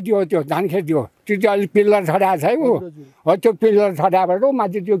धान खेती हो त्यो धान खेती हो त्यो चाहिँ अलिक पिल्लर छडाएको छ हो त्यो पिल्लर छडाएर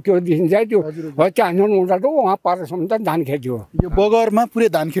माथि त्यो के देखिन्छ त्यो हो त्यहाँ उता त उहाँ परसम्म त धान खेती हो यो बगरमा पुरै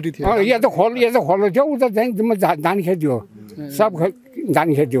धान खेती थियो यो त खोलो थियो उता चाहिँ धान खेती हो सब धान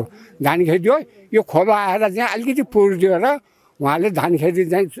खेती हो यो खोला आएर चाहिँ अलिकति पुरिदियो र उहाँले धान खेती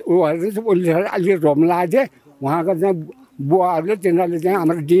चाहिँ उसले अलिक रोम लगाएको उहाँको चाहिँ बुवाहरूले तिनीहरूले चाहिँ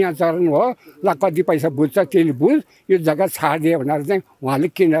हाम्रो दिया चरण हो ल कति पैसा बुझ्छ त्यसले बुझ यो जग्गा छाडिदियो भनेर चाहिँ उहाँले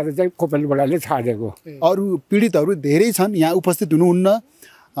किनेर चाहिँ कोपेलबडाले छाडेको अरू पीडितहरू धेरै छन् यहाँ उपस्थित हुनुहुन्न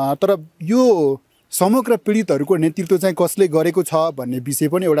तर यो समग्र पीडितहरूको नेतृत्व चाहिँ कसले गरेको छ भन्ने विषय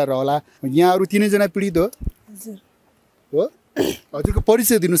पनि एउटा रहला यहाँहरू 3 जना पीडित हो हजुरको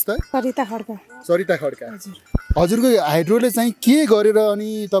परिचय दिनुस् त सरिता खड्का हजुरको हाइड्रोले चाहिँ के गरेर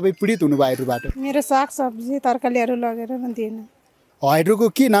अनि तपाईँ पीडित हुनुभयो हाइड्रोबाट मेरो साग सब्जी तरकारीहरू लगेर पनि दिएन हाइड्रोको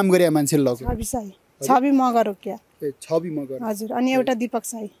के नाम गरे मान्छेले लग्यो छवि मगर हो क्या छवि मगर हजुर अनि एउटा दीपक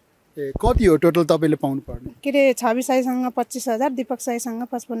साई कति हो टोटल तपाईँले पाउनु पर्ने के अरे छवि साईसँग 25,000 दीपक साईसँग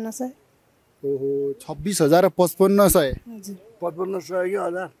 5500 ओहो 26,000 र 5500 हजुर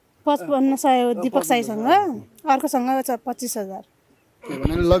 5500 5500 दीपक साईसँग अर्कोसँग 25,000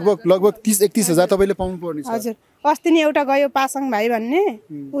 भनेर लगभग 30-31,000 तपाईँले पाउनु पर्ने छ हजुर अस्ति नि एउटा गयो पासाङ भाइ भन्ने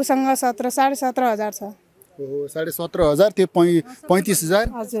उसँग 17,500 छ ओहो 17,500 त्यो 35,000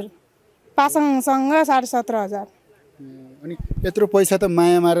 हजुर पासाङसँग 17,500 अनि यत्रो पैसा त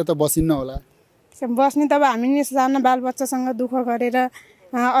माया मारेर त बसिन्न होला बस्ने त अब हामी नि सानो बालबच्चासँग दुःख गरेर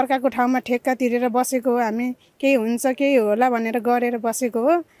अर्काको ठाउँमा ठेक्का तिरेर बसेको हो हामी केही हुन्छ केही होला भनेर गरेर बसेको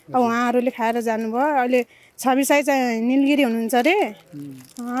हो अब उहाँहरूले खाएर जानुभयो अहिले छवि साई चाहिँ निलगिरी हुनुहुन्छ अरे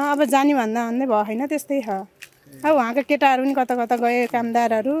अब जाने भन्दा भन्दै भयो होइन त्यस्तै छ अब उहाँका केटाहरू पनि कता कता गए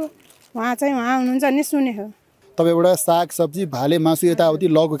कामदारहरू उहाँ हुनुहुन्छ नि सुने हो तपाईँबाट साग सब्जी भाले मासु यताउति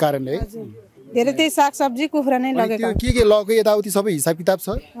लगेको कारणले धेरै त्यही साग सब्जी कुखुरा नै लगेको के लगेको यताउति सबै हिसाब किताब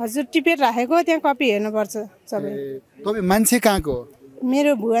छ हजुर टिपेर राखेको त्यहाँ कपी हेर्नुपर्छ सबै तपाईँ मान्छे कहाँको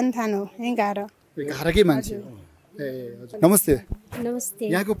मेरो भुवन थान हो यहीँ घरकै मान्छे नमस्ते नमस्ते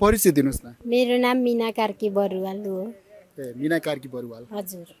यहाँको परिचय दिनुहोस् न मेरो नाम मीना कार्की बरुवाल हो मिना कार्की बरुवाल।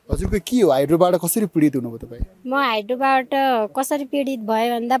 हजुर। हजुरको के हो हाइड्रोबाट कसरी पीडित हुनुभयो तपाईँ? म हाइड्रोबाट कसरी पीडित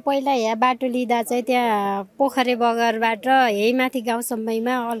भयो भन्दा पहिला यहाँ बाटो लिँदा चाहिँ त्यहाँ पोखरे बगरबाट यही माथि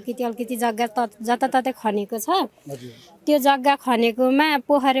गाउँसम्मैमा अलिकति जग्गा जताततै खनेको छ। त्यो जग्गा खनेकोमा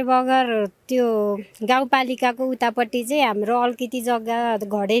पोखरे बगर त्यो गाउँपालिकाको उतापट्टि चाहिँ हाम्रो अलिकति जग्गा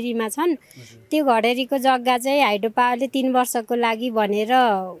घडेरीमा छन्। त्यो घडेरीको जग्गा चाहिँ हाइड्रो पावरले 3 वर्षको लागि भनेर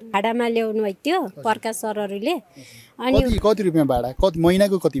भाडामा ल्याउनु भएको थियो प्रकाश सरहरूले। अनि कति रुपैयाँ भाडा? कति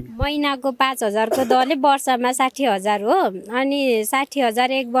महिनाको? कति महिनाको 5000 को दरले वर्षमा 60,000 हो। अनि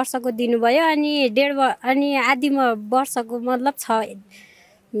 60,000 1 वर्षको दिनुभयो। अनि अनि आधी वर्षको मतलब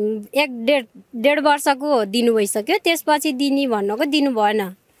 1.5 वर्षको दिनु भइसक्यो। त्यसपछि दिने भन्नको दिनु भएन।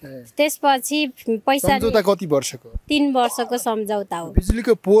 त्यसपछि पैसा सम्झौता कति वर्षको? 3 वर्षको सम्झौता हो।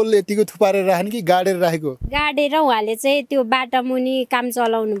 बिजुलीको पोल यतिको थुपारेर राख्ने कि गाडेर राखेको? गाडेर उहाँले चाहिँ त्यो बाटा मुनि काम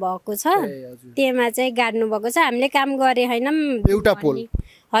चलाउनु भएको छ। त्यसमा चाहिँ गाड्नु भएको छ। हामीले काम गरे हैनौँ। एउटा पोल?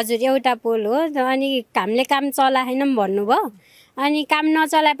 हजुर एउटा पोल हो। अनि हामीले काम चला हैनौँ भन्नुभयो। अनि काम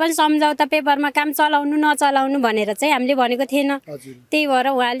नचलाए पनि सम्झौता पेपरमा काम चलाउनु नचलाउनु भनेर चाहिँ हामीले भनेको थिएन। त्यही भएर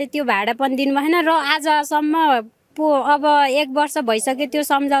उहाँले त्यो भाडा पनि दिनु भएन। र आजसम्म अब 1 वर्ष भइसक्यो त्यो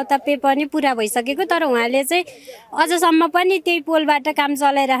सम्झौता पेपर नि पुरा भइसकेको। तर उहाँले चाहिँ अझसम्म पनि त्यही पोलबाट काम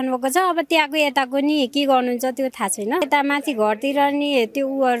चलाइराख्नु भएको छ। अब त्यहाँको यताको नि के गर्नुहुन्छ त्यो थाहा छैन। यता माथि घरतिर नि त्यो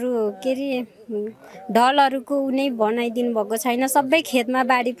उहरू के अरे ढलहरूको नै बनाइदिनु भएको छैन। सबै खेतमा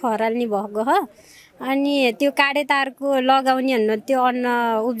बाढी फहराल्ने भएको हो। अनि त्यो काडे तारको लगाउने भन्नु त्यो अन्न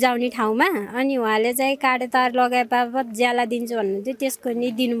उब्जाउने ठाउँमा। अनि उहाँले चाहिँ काडे तार लगाए बापत ज्याला दिन्छु भन्नुहुन्थ्यो। त्यसको नि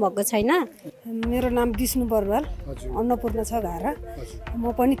दिनुभएको छैन। मेरो नाम विष्णु बरुवाल, अन्नपूर्ण छ घारा।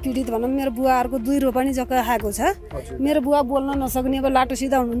 म पनि पीडित भनौँ। मेरो बुवाहरूको 2 रोपनी जग्गा खाएको छ। मेरो बुवा बोल्न नसक्ने अब लाटो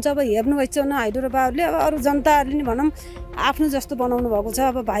सिधा हुनुहुन्छ। अब हेर्नु भएको छ न हाइड्रो पावरले। अब अरू जनताहरूले नि भनौँ आफ्नो जस्तो बनाउनु भएको छ।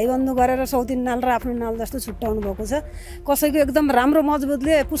 अब भाइबन्धु गरेर सौतिन नाल र आफ्नो नाल जस्तो छुट्याउनु भएको छ। कसैको एकदम राम्रो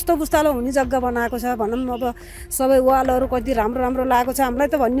मजबुतले पुस्तो हुने जग्गा बनाएको छ भनौँ। अब सबै वालहरू कति राम्रो लागेको छ। हामीलाई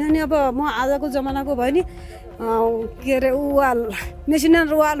त भन्यो नि अब म आजको जमानाको भयो नि के अरे वाल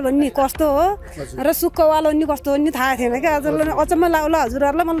मेसिनर वाल भन्ने कस्तो हो र सुक्ख वाल भन्ने कस्तो हो नि थाहा थिएन क्या। अचम्म लाग्ला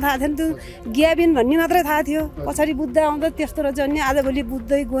हजुरहरूलाई मलाई थाहा थिएन। त्यो ग्याबिन भन्ने मात्रै थाहा थियो। पछाडि बुझ्दै आउँदा त्यस्तो रहेछ नि। आजभोलि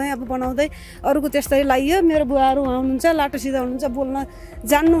बुझ्दै गएँ अब बनाउँदै अरूको त्यस्तै लागियो। मेरो बुवाहरू आउनुहुन्छ लाटो सिधा हुनुहुन्छ। बोल्न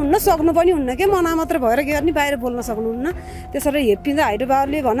जान्नुहुन्न सक्नु पनि हुन्न कि मना मात्रै भएर के गर्ने बाहिर बोल्न सक्नुहुन्न। त्यसरी हेप्पिँदा हाइड्रो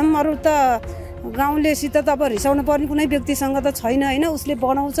पावरले भनौँ अरू त गाउँलेसित त अब रिसाउनु पर्ने कुनै व्यक्तिसँग त छैन होइन। उसले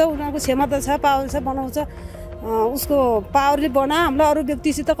बनाउँछ उनीहरूको क्षमता छ पावर छ बनाउँछ। उसको पावरले बना हामीलाई अरू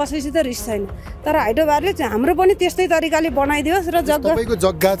व्यक्तिसित कसैसित रिस छैन। तर हाइड्रो पावरले हाम्रो पनि त्यस्तै तरिकाले बनाइदियोस् र जग्गा तपाईँको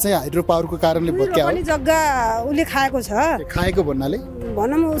जग्गा चाहिँ हाइड्रो पावरको कारणले भत्क्या हो? पनि जग्गा उसले खाएको छ। खाएको भन्नाले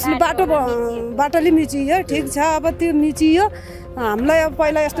भनौँ उसले बाटोले मिचियो। ठिक छ। अब त्यो मिचियो हामीलाई अब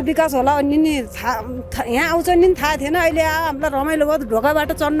पहिला यस्तो विकास होला भन्ने नि यहाँ आउँछ नि थाहा थिएन। अहिले हामीलाई रमाइलो भयो।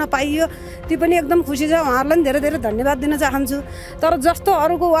 ढोकाबाट चढ्न पाइयो। त्यो पनि एकदम खुसी छ। उहाँहरूलाई पनि धेरै धन्यवाद दिन चाहन्छु। तर जस्तो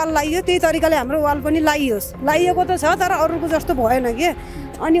अरूको वाल लगाइयो त्यही तरिकाले हाम्रो वाल पनि लगाइयोस्। लगाइएको त छ तर अरूको जस्तो भएन कि।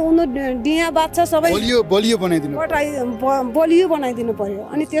 अनि उनीहरू डिया बाछा सबै बलियो बनाइदिनु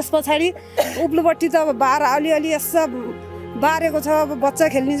पर्यो। अनि त्यस पछाडि उप्लोपट्टि त अब बार अलिअलि यसो बारेको छ। अब बच्चा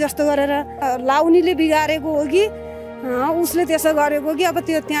खेल्ने जस्तो गरेर लाउनेले बिगारेको हो कि उसले त्यसो गरेको कि अब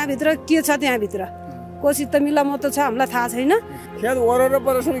त्यो त्यहाँभित्र के छ त्यहाँभित्र कोसित त मिलामतो छ हामीलाई थाहा छैन। खेत वरर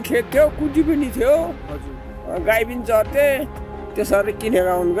परसँग खेत थियो। कुटी पनि थियो। गाई पनि चर्थे। त्यसरी किनेर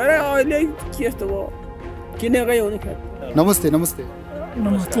आउनु गरे। अहिले के यस्तो भयो किनेकै हुने खेत। नमस्ते नमस्ते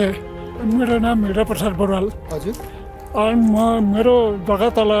नमस्ते। मेरो नाम हिरा प्रसाद बरुवाल। हजुर। अनि मेरो जग्गा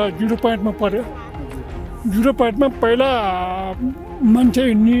तल 0 पोइन्टमा पर्यो। 0 पोइन्टमा पहिला मान्छे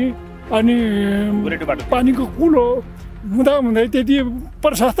हिँड्ने अनि पानीको कुलो हुँदै त्यति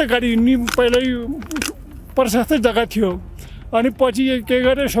प्रशस्त गाडी हिँड्ने पहिल्यै प्रशस्त जग्गा थियो। अनि पछि के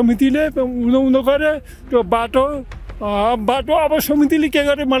गरे समितिले उँधो गरे त्यो बाटो अब समितिले के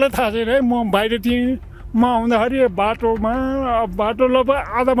गरे मलाई थाहा छैन है। म बाहिर थिएँ। म आउँदाखेरि बाटोमा ल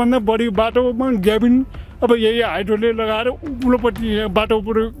आधाभन्दा बढी बाटोमा ग्याबिन अब यही हाइड्रोले लगाएर उप्लोपट्टि बाटो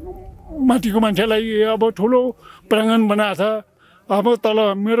माथिको मान्छेलाई अब ठुलो प्राङ्गण बनाएको छ। अब तल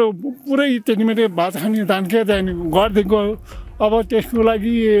मेरो पुरै त्यतिमेर भात खाने धान खेत घरदेखिको अब त्यसको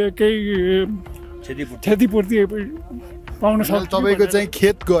लागि केही क्षतिपूर्ति पाउन सक्छ। तपाईँको चाहिँ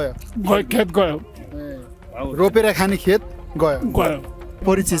खेत गयो रोपेर खाने खेत गयो।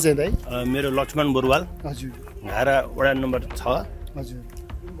 परिचय चाहिँ दाइ? मेरो लक्ष्मण बरुवाल। हजुर। घारा वडा नम्बर 6। हजुर।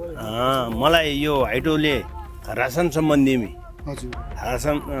 मलाई यो हाइड्रोले रासन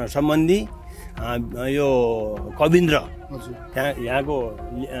सम्बन्धी यो कविन्द्र यहाँको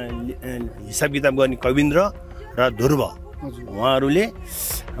हिसाब किताब गर्ने कविन्द्र र ध्रुव उहाँहरूले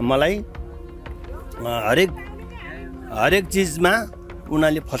मलाई हरेक हरेक चिजमा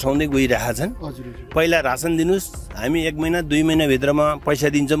उनीहरूले फसाउँदै गइरहेका छन्। पहिला रासन दिनुहोस्, हामी 1 महिना 2 महिनाभित्रमा पैसा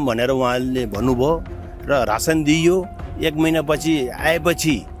दिन्छौँ भनेर उहाँले भन्नुभयो र रासन दिइयो। 1 महिनापछि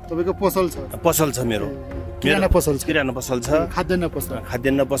आएपछि तपाईँको पसल छ मेरो किराना पसल छ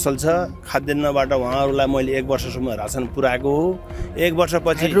खाद्यान्न पसल छ। खाद्यान्नबाट उहाँहरूलाई मैले 1 वर्षसम्म रासन पुऱ्याएको हो। 1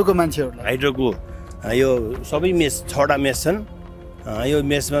 वर्षपछि हाइड्रोको यो सबै मेस 6वटा मेस छन्। यो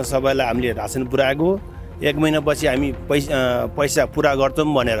मेसमा सबैलाई हामीले रासन पुऱ्याएको। 1 महिनापछि हामी पैसा पुरा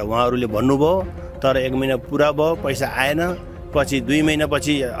गर्छौँ भनेर उहाँहरूले भन्नुभयो, तर 1 महिना पुरा भयो, पैसा आएन। पछि 2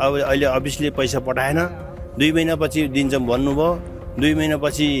 महिनापछि अब अहिले अफिसले पैसा पठाएन। 2 महिनापछि दिन्छौँ भन्नुभयो। 2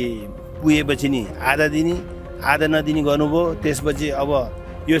 महिनापछि पुगेपछि नि आधा दिने आधा नदिने गर्नुभयो। त्यसपछि अब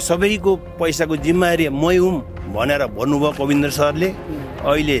यो सबैको पैसाको जिम्मेवारी मै हुँ भनेर भन्नुभयो कविन्द्र सरले।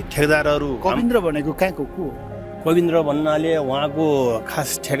 अहिले ठेकेदारहरू कविन्द्र भनेको कहाँको को? कविन्द्र भन्नाले उहाँको खास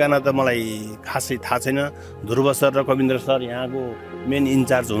ठेगाना त मलाई खासै थाहा छैन। ध्रुव सर र कविन्द्र सर यहाँको मेन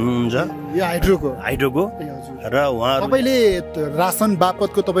इन्चार्ज हुनुहुन्छ यो हाइड्रोको र उहाँहरू तपाईँले रासन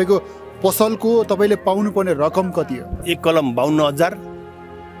बापतको तपाईँको पसलको तपाईँले पाउनुपर्ने रकम कति हो? 1 कलम 52,000।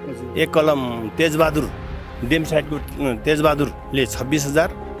 1 कलम तेजबहादुर डेम साइडको तेजबहादुरले 26,000।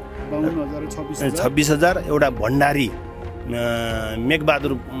 26,000। एउटा भण्डारी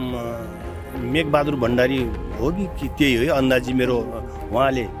मेघबहादुर भण्डारी हो कि त्यही हो अन्दाजी मेरो।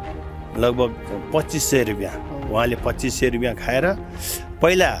 उहाँले लगभग 2500 रुपियाँ उहाँले 2500 रुपियाँ खाएर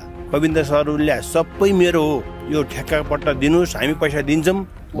पहिला कविन्द्र सरहरूले सबै मेरो हो, यो ठेक्कापट्टा दिनुहोस्, हामी पैसा दिन्छौँ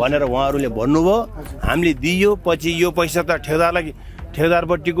भनेर उहाँहरूले भन्नुभयो। हामीले दियो। पछि यो पैसा त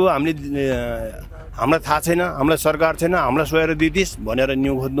ठेकेदारपट्टिको हामीलाई थाहा छैन, हामीलाई सरकार छैन, हामीलाई सोहेर दिदिस् भनेर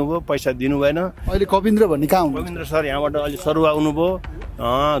न्यु खोज्नुभयो, पैसा दिनु भएन। अहिले कविन्द्र भन्ने कहाँ हुनुहुन्छ? कविन्द्र सर यहाँबाट अहिले सरुवा आउनुभयो।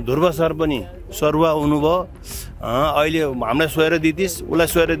 ध्रुव सर पनि सरुवा हुनुभयो। अहिले हामीलाई सोहेर दिदिस्, उसलाई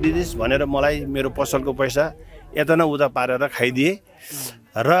सोहेर दिदिस् भनेर मलाई मेरो पसलको पैसा यता न उता पारेर खाइदिए।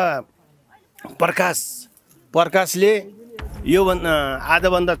 र प्रकाशले यो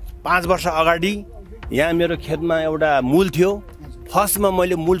आजभन्दा 5 वर्ष अगाडि यहाँ मेरो खेतमा एउटा मूल थियो। फर्स्टमा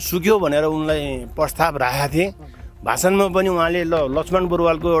मैले मूल सुक्यो भनेर उनलाई प्रस्ताव राखेको थिएँ। भाषणमा पनि उहाँले लक्ष्मण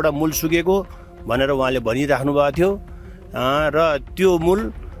बरुवालको एउटा मूल सुकेको भनेर उहाँले भनिराख्नु भएको थियो। र त्यो मूल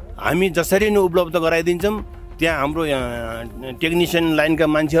हामी जसरी नै उपलब्ध गराइदिन्छौँ। त्यहाँ हाम्रो टेक्निसियन लाइनका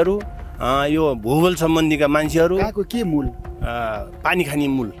मान्छेहरू, यो भूगोल सम्बन्धीका मान्छेहरू। के मूल? पानी खाने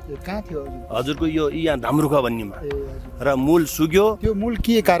मूल कहाँ थियो हजुरको? यो यहाँ धामरुखा भन्नेमा। र मूल सुक्यो। त्यो मूल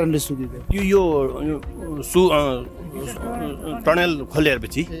के कारणले सुकेको? यो टनल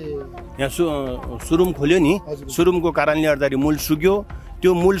खोलेपछि यहाँ सुरुम खोल्यो नि, सुरुमको कारणले गर्दाखेरि मूल सुक्यो।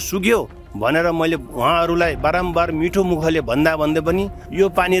 त्यो मूल सुक्यो भनेर मैले उहाँहरूलाई बारम्बार मिठो मुखले भन्दै पनि यो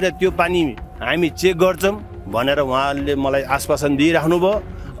पानी र त्यो पानी हामी चेक गर्छौँ भनेर उहाँहरूले मलाई आश्वासन दिइराख्नु भयो।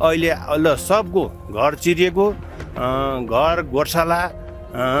 अहिले सबको घर चिरिएको, घर गोठशाला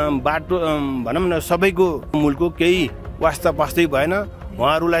बाटो भनौँ न सबैको मूलको केही वास्ता पास्तै भएन।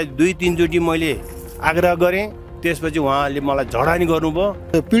 उहाँहरूलाई 2-3 चोटि मैले आग्रह गरेँ। त्यसपछि उहाँले मलाई झडानी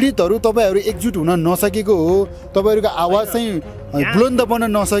गर्नुभयो। पीडितहरू तपाईँहरू एकजुट हुन नसकेको हो, तपाईँहरूको आवाज चाहिँ बुलन्द बन्न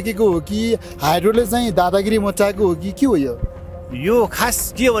नसकेको हो कि हाइड्रोले चाहिँ दादागिरी मचाएको हो कि के हो? यो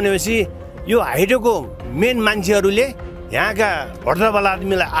खास के भनेपछि यो हाइड्रोको मेन मान्छेहरूले यहाँका भर्दावाला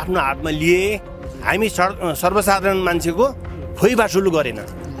आदमीलाई आफ्नो हातमा लिए। हामी सर्वसाधारण मान्छेको खोइ बासुलु गरेन।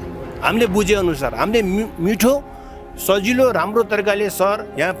 हामीले बुझेअनुसार हामीले मिठो सजिलो राम्रो तरिकाले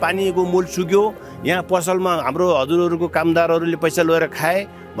सर यहाँ पानीको मूल सुक्यो, यहाँ पसलमा हाम्रो हजुरहरूको कामदारहरूले पैसा लिएर खाए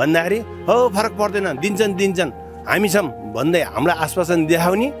भन्दाखेरि हो फरक पर्दैन, दिन्छन् हामी छौँ भन्दै हामीलाई आश्वासन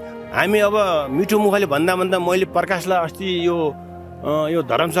देखाउने। हामी अब मिठो मुखले भन्दा मैले प्रकाशलाई अस्ति यो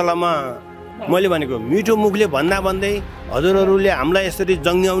धर्मशालामा मैले भनेको मिठो मुखले भन्दै हजुरहरूले हामीलाई यसरी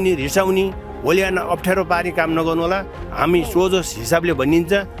जङ्ग्याउने रिसाउने, भोलि बिहान अप्ठ्यारो पारी काम नगर्नु होला। हामी सोझो हिसाबले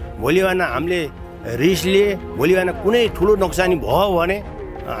भनिन्छ। भोलि बिहान हामीले रिसले भोलि बिहान कुनै ठुलो नोक्सानी भयो भने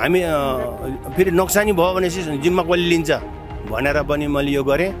हामी फेरि नोक्सानी भयो भनेपछि जिम्मा कसले लिन्छ भनेर पनि मैले यो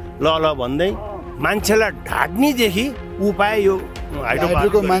गरेँ। ल भन्दै मान्छेलाई ढाट्नेदेखि उपाय यो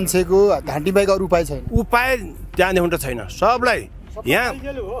हाइड्रोको मान्छेको घाँटी बाहेक अरू उपाय छैन। उपाय त्यहाँदेखि त छैन। सबलाई यहाँ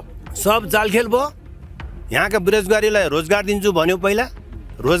सब जालखेल भयो। यहाँका बेरोजगारीलाई रोजगार दिन्छु भन्यो, पहिला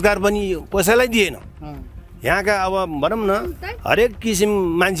रोजगार पनि कसैलाई दिएन। यहाँका अब भनौँ न हरेक किसिम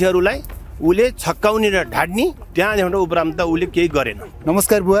मान्छेहरूलाई उसले छक्काउने र ढाड्ने, त्यहाँदेखि उपरान्त उसले केही गरेन।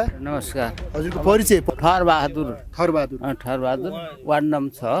 नमस्कार बुवा। नमस्कार। हजुरको परिचय? ठहरबहादुर वार्ड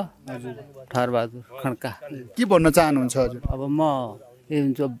नम्बर 6 ठहरबहादुर खड्का। के भन्न चाहनुहुन्छ हजुर? अब म के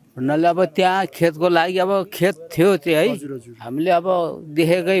हुन्छ भन्नाले अब त्यहाँ खेतको लागि अब खेत थियो त्यो है, हामीले अब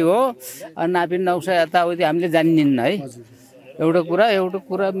देखेकै हो। नापी नक्सा यताउति हामीले जानिन्न है। एउटा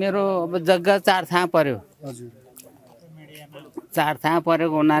कुरा मेरो अब जग्गा 4 थाहा पर्यो। 4 थाहा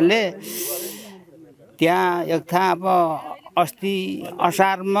परेको हुनाले त्यहाँ एक थाहा अब अस्ति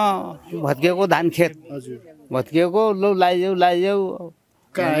असारमा भत्किएको धान खेत भत्किएको लो लाइजाऊ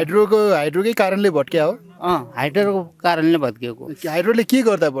हाइड्रोकै कारणले भट्क्या हो हाइड्रोको कारणले भत्किएको हाइड्रोले के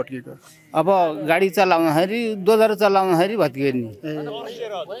गर्दा भट्किएको अब गाडी चलाउँदाखेरि दोधरो चलाउँदाखेरि भत्कियो नि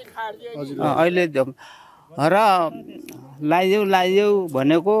अहिले र लाइजाऊ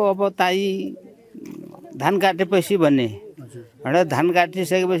भनेको अब ताई धान काटेपछि भने हडा धान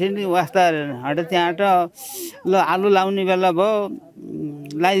काटिसकेपछि नि वास्ता हडा त्यहाँबाट ल आलु लाउने बेला भयो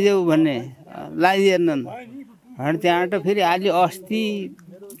लाइदेऊ भने लाइदिएनन् हडा त्यहाँबाट फेरि अलि अस्ति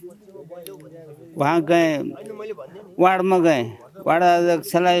वहाँ गएँ वार्डमा गएँ वार्ड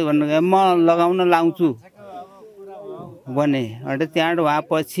अध्यक्षलाई भन्नु गएँ म लगाउन लाउँछु भने हडा त्यहाँबाट वहाँ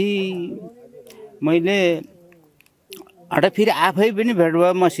पछि मैले हडा फेरि आफै पनि भेट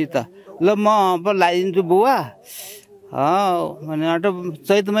भयो मसित ल म अब लगाइदिन्छु बुवा भने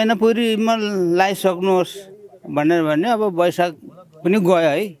चैत महिना पुरीमा लगाइसक्नुहोस् भनेर भने अब वैशाख पनि गयो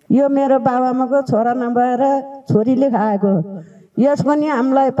है यो मेरो बाबाआमाको छोरा नभएर छोरीले खाएको यसको नि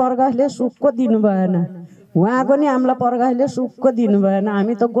हामीलाई पर्गासले सुखको दिनु भएन उहाँको नि हामीलाई पर्गासले सुखको दिनु भएन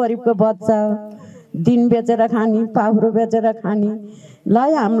हामी त गरिबको बच्चा दिन बेचेर खाने पाउरो बेचेर खाने ल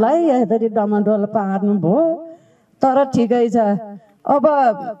हामीलाई यसरी डमाडोल पार्नु भयो तर ठिकै छ अब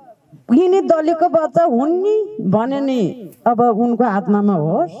यिनी दलितको बच्चा हुन् नि भने नि अब उनको हातमा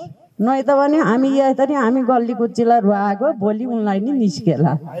होस् नै त भने हामी यसरी हामी गल्ली कुच्चीलाई रुवाएको भोलि उनलाई नि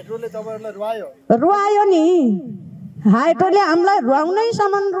निस्केला रुवायो नि हाइड्रोले हामीलाई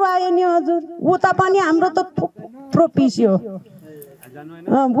रुवाउनैसम्म रुवायो नि हजुर उता पनि हाम्रो त थुप्रो पिस्यो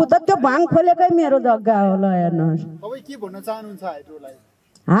उता त्यो भाङ खोलेकै मेरो जग्गा होला हेर्नुहोस्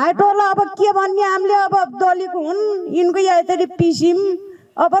हाइड्रोलाई अब के भन्ने हामीले अब दलितको हुन् यिनको यसरी पिसिम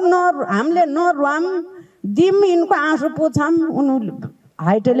अब हामीले नरुवाम दिम यिनको आँसु पुछाम उनी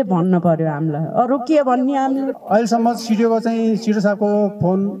हाइड्रोले भन्नु पर्यो हामीलाई अरू के भन्ने हामीले अहिलेसम्म सिडिओको चाहिँ सिडिओ साहबको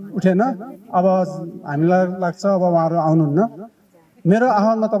फोन उठेन अब हामीलाई लाग्छ अब उहाँहरू आउनुहुन्न मेरो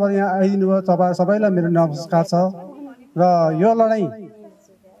आह्वानमा तपाईँ यहाँ आइदिनु भयो तपाईँ सबैलाई मेरो नमस्कार छ र यो लडाइँ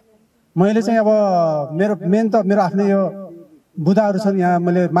मैले चाहिँ अब मेरो मेन त मेरो आफ्नै यो बुदाहरू छन् यहाँ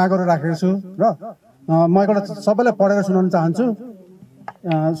मैले मागहरू राखेको छु र म एउटा सबैलाई पढेर सुनाउन चाहन्छु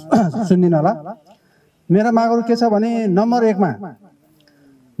सुनिदिनु होला मेरा मागहरू के छ भने नम्बर 1 मा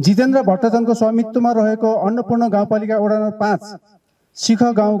जितेन्द्र भट्टाचार्यको स्वामित्वमा रहेको अन्नपूर्ण गाउँपालिका वडा नम्बर 5 शिख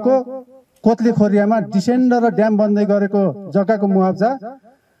गाउँको कोतले खोरियामा डिसेन्डर र ड्याम बन्दै गरेको जग्गाको मुआब्जा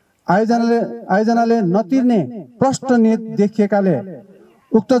आयोजनाले नतिर्ने प्रष्ट नीति देखिएकाले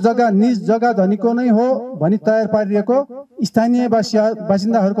उक्त जग्गा निज जग्गा धनीको नै हो भनी तयार पारिएको स्थानीय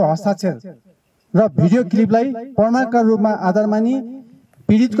बासिन्दाहरूको हस्ताक्षर र भिडियो क्लिपलाई प्रमाणका रूपमा आधार मानी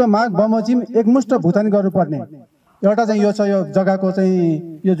पीडितको माग बमोजिम एकमुष्ट भुक्तानी गर्नुपर्ने एउटा चाहिँ यो छ यो जग्गाको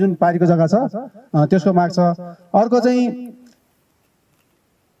चाहिँ यो जुन पारीको जग्गा छ त्यसको माग छ अर्को चाहिँ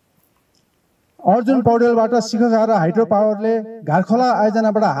अर्जुन पौडेलबाट शिखा र हाइड्रो पावरले घारखोला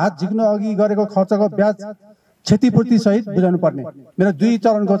आयोजनाबाट हात झिक्नु अघि गरेको खर्चको ब्याज क्षतिपूर्ति सहित बुझाउनु पर्ने मेरो 2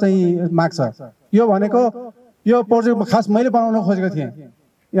 चरणको चाहिँ माग छ यो भनेको यो प्रोजेक्ट खास मैले बनाउन खोजेको थिएँ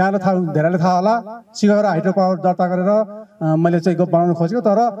यहाँलाई थाहा धेरैले थाहा होला शिखा र हाइड्रो पावर दर्ता गरेर मैले चाहिँ बनाउन खोजेको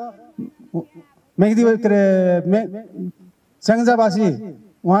तर मेगदी के अरे स्याङ्जावासी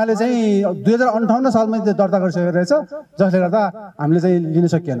उहाँले चाहिँ 2058 सालमा दर्ता गरिसकेको रहेछ जसले गर्दा हामीले चाहिँ लिन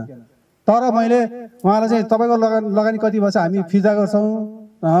सकिएन तर मैले उहाँलाई चाहिँ तपाईँको लगानी कति भएछ हामी फिर्ता गर्छौँ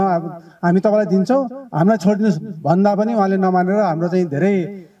हामी तपाईँलाई दिन्छौँ हामीलाई छोडिदिनुहोस् भन्दा पनि उहाँले नमानेर हाम्रो चाहिँ धेरै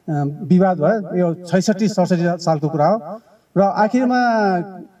विवाद भयो यो 66-67 सालको कुरा हो र आखिरमा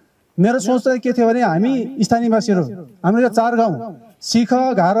मेरो सोच चाहिँ के थियो भने हामी स्थानीयवासीहरू हाम्रो यो 4 गाउँ शिख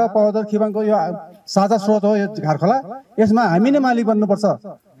घार पौदर खिबाङको यो साझा स्रोत हो यो घारखोला यसमा हामी नै मालिक बन्नुपर्छ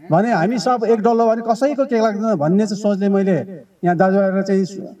भने हामी सब एक डल्लो भने कसैको के लाग्दैन भन्ने चाहिँ सोचले मैले यहाँ दाजुभाइलाई चाहिँ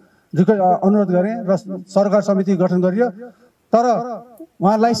अनुरोध गरेँ र सरकार समिति गठन गरियो तर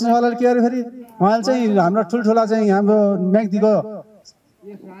उहाँ लाइसेन्सवालाले के गर्यो फेरि उहाँले चाहिँ हाम्रो ठुल्ठुला चाहिँ हाम्रो म्याग्दीको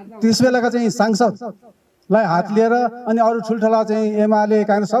त्यस बेलाका चाहिँ सांसदलाई हात लिएर अनि अरू ठुल्ठुला चाहिँ एमाले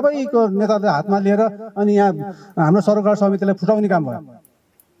काङ्ग्रेस सबैको नेताले हातमा लिएर अनि यहाँ हाम्रो सरकार समितिलाई फुटाउने काम भयो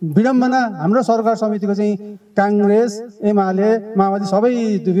विडम्बना हाम्रो सरकार समितिको चाहिँ काङ्ग्रेस एमाले माओवादी सबै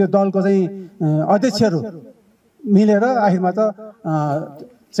दलको चाहिँ अध्यक्षहरू मिलेर आखिरमा त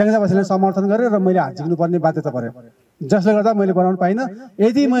स्याङ्जावासीले समर्थन गरेर र मैले हात झिक्नुपर्ने बाध्यता पर्यो जसले गर्दा मैले बनाउन पाइनँ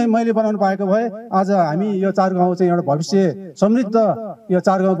यदि मैले बनाउन पाएको भए आज हामी यो 4 गाउँ चाहिँ एउटा भविष्य समृद्ध यो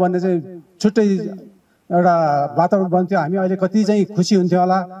 4 गाउँ बन्ने चाहिँ छुट्टै एउटा वातावरण बन्थ्यो हामी अहिले कति चाहिँ खुसी हुन्थ्यो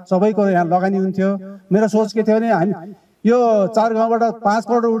होला सबैको यहाँ लगानी हुन्थ्यो मेरो सोच के थियो भने हामी यो 4 गाउँबाट 5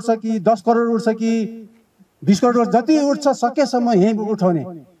 करोड उठ्छ कि 10 करोड उठ्छ कि 20 करोड जति उठ्छ सकेसम्म यहीँ उठाउने,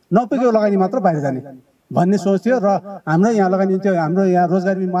 नपुगेको लगानी मात्र बाहिर जाने भन्ने सोच थियो र हाम्रो यहाँ लगानी हुन्थ्यो, हाम्रो यहाँ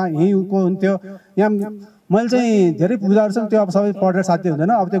रोजगारीमा यहीँको हुन्थ्यो। यहाँ मैले चाहिँ धेरै बुझाहरू छन्, त्यो अब सबै पढेर साध्य हुँदैन,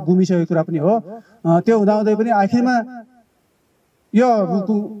 अब त्यो गुमिसकेको कुरा पनि हो। त्यो हुँदाहुँदै पनि आखिरमा यो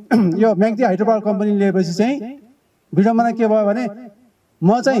म्याग्दी हाइड्रो पावर कम्पनी लिएपछि चाहिँ विडम्बना के भयो भने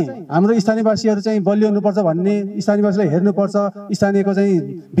म चाहिँ हाम्रो स्थानीयवासीहरू चाहिँ बलियो हुनुपर्छ भन्ने, स्थानीयवासीलाई हेर्नुपर्छ, स्थानीयको चाहिँ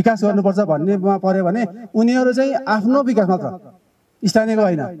विकास गर्नुपर्छ भन्नेमा पऱ्यो भने उनीहरू चाहिँ आफ्नो विकास मात्र, स्थानीयको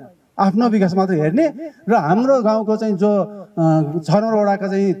होइन, आफ्नो विकास मात्र हेर्ने र हाम्रो गाउँको चाहिँ जो 6 नम्बर वडाका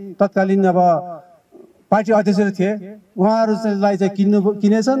चाहिँ तत्कालीन अब पार्टी अध्यक्ष थिए उहाँहरूलाई चाहिँ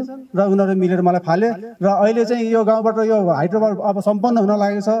किनेछन् र उनीहरू मिलेर मलाई फाले र अहिले चाहिँ यो गाउँबाट यो हाइड्रो पावर अब सम्पन्न हुन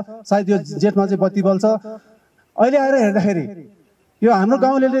लागेको छ। सायद यो जेठमा चाहिँ बत्ती बल्छ। अहिले आएर हेर्दाखेरि यो हाम्रो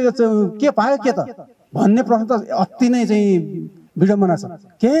गाउँले के पायो के त भन्ने प्रश्न त अति नै चाहिँ विडम्बना छ।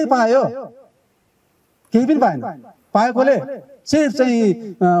 केही पायो? केही पनि पाएन। पाएकोले सिर्फ चाहिँ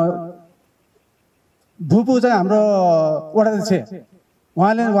भूपू चाहिँ हाम्रो वडा अध्यक्ष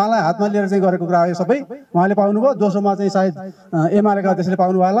उहाँलाई हातमा लिएर चाहिँ गरेको कुरा हो सबै, उहाँले पाउनुभयो। दोस्रोमा चाहिँ सायद एमालेका अध्यक्षले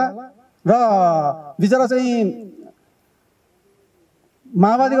पाउनु होला र बिचरा चाहिँ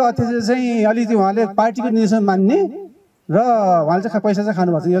माओवादीको अध्यक्ष चाहिँ अलिकति उहाँले पार्टीको निर्देशन मान्ने र उहाँले चाहिँ पैसा चाहिँ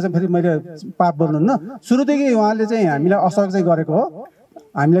खानुभएको छ। यो चाहिँ फेरि मैले पाप बोल्नुहुन्न, सुरुदेखि उहाँले चाहिँ हामीलाई असर चाहिँ गरेको हो,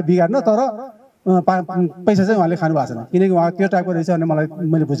 हामीलाई बिगार्न, तर पैसा चाहिँ उहाँले खानु भएको छैन किनकि उहाँ त्यो टाइपको रहेछ भन्ने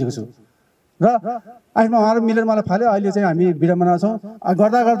मैले बुझेको छु। र आखिरमा उहाँहरू मिलेर मलाई फाल्यो। अहिले चाहिँ हामी विडम्बना छौँ।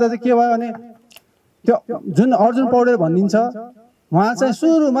 गर्दा गर्दा चाहिँ के भयो भने त्यो जुन अर्जुन पौडेल भनिन्छ उहाँ चाहिँ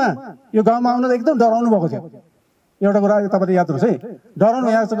सुरुमा यो गाउँमा आउन त एकदम डराउनु भएको थियो। एउटा कुरा तपाईँले याद होस् है, डराउनु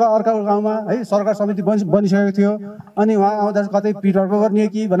यहाँ अर्काको गाउँमा है सरकार समिति बनिसकेको थियो अनि उहाँ आउँदा कतै पिटहर्को गर्ने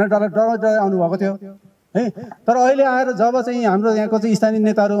कि भनेर डराइ आउनुभएको थियो है। तर अहिले आएर जब चाहिँ हाम्रो यहाँको चाहिँ स्थानीय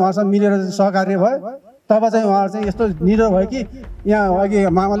नेताहरू उहाँसँग मिलेर सहकार्य भयो तब चाहिँ उहाँहरू चाहिँ यस्तो निडर भयो कि यहाँ अघि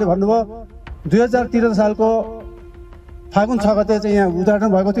मामाले भन्नुभयो 2013 सालको फागुन 6 गते चाहिँ यहाँ उद्घाटन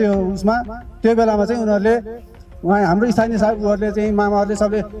भएको थियो उसमा। त्यो बेलामा चाहिँ उनीहरूले उहाँ हाम्रो स्थानीय साहबहरूले चाहिँ मामाहरूले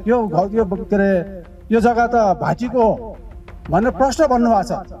सबले यो के अरे यो जग्गा त भाटीको हो भनेर प्रश्न भन्नुभएको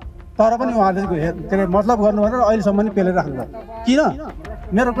छ। तर पनि उहाँहरूले के अरे मतलब गर्नु भनेर अहिलेसम्म पनि पेलेर राख्नुभयो। किन?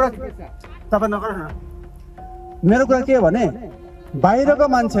 मेरो कुरा तपाईँ नगर न। मेरो कुरा के भने बाहिरको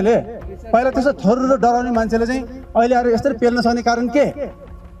मान्छेले पहिला त्यस्तो थोर र डराउने मान्छेले चाहिँ अहिले आएर यसरी पेल्न सक्ने कारण के?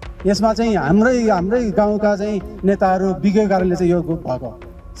 यसमा चाहिँ हाम्रै गाउँका चाहिँ नेताहरू बिगेको कारणले चाहिँ यो भएको।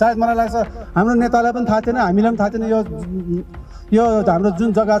 सायद मलाई लाग्छ हाम्रो नेतालाई पनि थाहा थिएन, हामीलाई पनि थाहा थिएन यो हाम्रो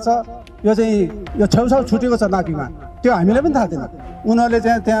जुन जग्गा छ यो चाहिँ यो छेउछाउ छुटेको छ नापीमा, त्यो हामीलाई पनि थाहा थिएन। उनीहरूले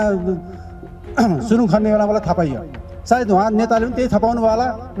चाहिँ त्यहाँ सुरुङ खन्ने बेला मलाई थाहा पाइयो। सायद उहाँ नेताले पनि त्यही थाहा पाउनु होला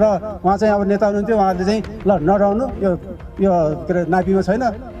र उहाँ चाहिँ अब नेता हुनुहुन्थ्यो, उहाँहरूले चाहिँ ल नडराउनु यो के अरे नापीमा छैन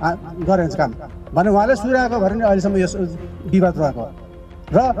गरे काम भने उहाँले सुराएको भएर नि अहिलेसम्म यो विवाद रहेको।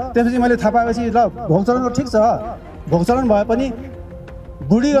 र त्यसपछि मैले थाहा पाएपछि ल भोगचलन ठिक छ, भोगचलन भए पनि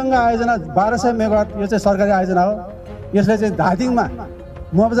बुढीगङ्गा आयोजना 1200 मेगावाट यो चाहिँ सरकारी आयोजना हो। यसले चाहिँ धादिङमा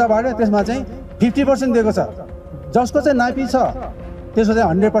मुआवजा बाँड्यो, त्यसमा चाहिँ 50% दिएको छ। जसको चाहिँ नापी छ त्यसको चाहिँ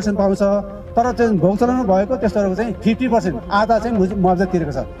 100% पाउँछ। तर त्यो भोगचलनमा भएको त्यस्तोहरूको चाहिँ 50% आधा चाहिँ मुआवजा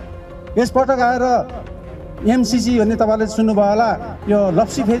तिरेको छ। यसपटक आएर एमसिसी भन्ने तपाईँले सुन्नुभयो होला, यो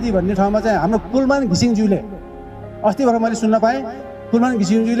लप्सीफेदी भन्ने ठाउँमा चाहिँ हाम्रो कुलमान घिसिङज्यूले अस्ति भएर मैले सुन्न पाएँ, कुलमान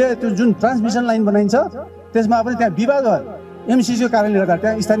घिसिङज्यूले त्यो जुन ट्रान्समिसन लाइन बनाइन्छ त्यसमा पनि त्यहाँ विवाद भयो एमसिसीको कारणले गर्दा,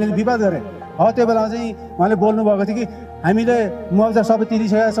 त्यहाँ स्थानीयले विवाद गरे। हो त्यो बेलामा चाहिँ उहाँले बोल्नुभएको थियो कि हामीले मुआवजा सबै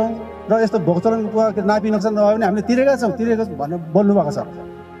तिरिसकेका छौँ र यस्तो भोगचलनको नापी नोक्सान नभयो भने हामीले तिरेको भनेर बोल्नुभएको छ।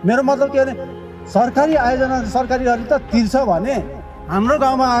 मेरो मतलब के भने सरकारी आयोजना सरकारीहरूले त तिर्छ भने हाम्रो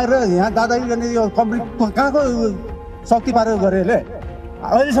गाउँमा आएर यहाँ दादागिरी गर्ने यो कम्पनी कहाँको शक्ति पारेको गरे यसले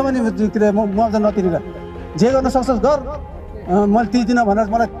अहिलेसम्म नि के अरे मुआवजा नतिरेर जे गर्न सक्छस् गर, मैले तिर्दिनँ भनेर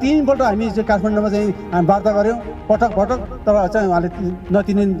मलाई 3 पल्ट हामी चाहिँ काठमाडौँमा चाहिँ हामी वार्ता गऱ्यौँ पटक तर चाहिँ उहाँले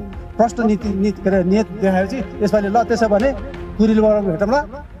नतिर्ने प्रष्ट नीति के अरे नियत देखाएपछि यसपालि ल त्यसो भने कुरिलबाट भेटौँला,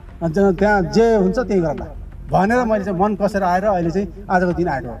 त्यहाँ जे हुन्छ त्यही गर्ला भनेर मैले चाहिँ मन कसेर आएर अहिले चाहिँ आजको दिन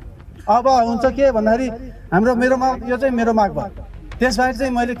आएको। अब हुन्छ के भन्दाखेरि हाम्रो यो चाहिँ मेरो माग भयो। त्यसबाहेक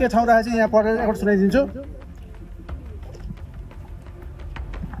चाहिँ मैले के ठाउँ राखेको छु यहाँ पढेर एउटा सुनाइदिन्छु।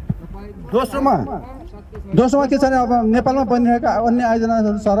 दोस्रोमा के छ भने अब नेपालमा बनिरहेका अन्य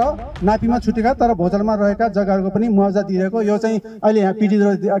आयोजनाहरू सरह नापीमा छुटेका तर भोजलमा रहेका जग्गाहरूको पनि मुआवजा दिएको। यो चाहिँ अहिले यहाँ पीडित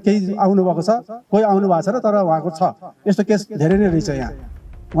केही आउनुभएको छ, कोही आउनु भएको छैन, तर उहाँको छ। यस्तो केस धेरै नै रहेछ यहाँ,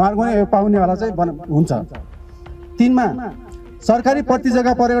 उहाँहरूको नै पाउनेवाला चाहिँ हुन्छ। 3 मा सरकारी प्रति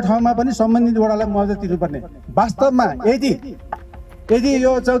जग्गा परेको ठाउँमा पनि सम्बन्धित वडालाई मुआवजा तिर्नुपर्ने। वास्तवमा यदि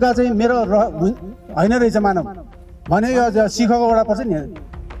यो जग्गा चाहिँ मेरो होइन रहेछ मानव भने यो सिखको वडा पर्छ नि,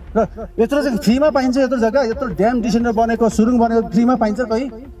 र यत्रो चाहिँ फ्रीमा पाइन्छ, यत्रो जग्गा, यत्रो ड्याम डिसेन्डर बनेको, सुरुङ बनेको फ्रीमा पाइन्छ। कोही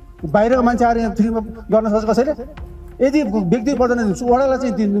बाहिरको मान्छे आएर यहाँ फ्रीमा गर्न सक्छ कसैले? यदि व्यक्ति पर्दैन वडालाई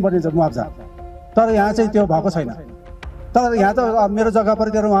चाहिँ दिनुपर्ने छ मुआवजा, तर यहाँ चाहिँ त्यो भएको छैन। तर यहाँ त मेरो जग्गा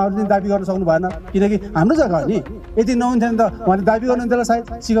परिदिएर उहाँहरूले दाबी गर्न सक्नु भएन, किनकि हाम्रो जग्गा हो नि। यदि नहुन्थ्यो भने त उहाँले दाबी गर्नुहुन्थ्यो होला सायद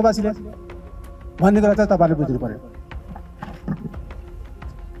सिकोवासीले भन्ने कुरा चाहिँ तपाईँले बुझ्नु पर्यो।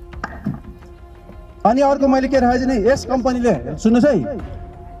 अनि अर्को मैले के राखेको छु नि, यस कम्पनीले सुन्नुहोस् है,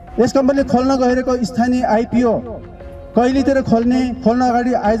 यस कम्पनीले खोल्न गइरहेको स्थानीय आइपिओ कहिलेतिर खोल्न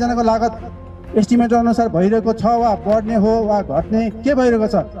अगाडि आयोजनाको लागत एस्टिमेट अनुसार भइरहेको छ वा बढ्ने हो वा घट्ने के भइरहेको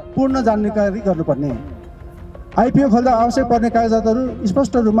छ पूर्ण जानकारी गर्नुपर्ने। आइपिओ खोल्दा आवश्यक पर्ने कागजातहरू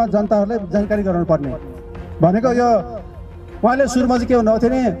स्पष्ट रूपमा जनताहरूलाई जानकारी गराउनुपर्ने भनेको यो उहाँले सुरुमा चाहिँ के हुनुहुन्थ्यो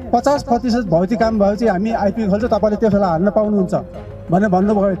भने 50% भौतिक काम भएपछि हामी आइपिओ खोल्छ, तपाईँले त्यो बेला हाल्न पाउनुहुन्छ भनेर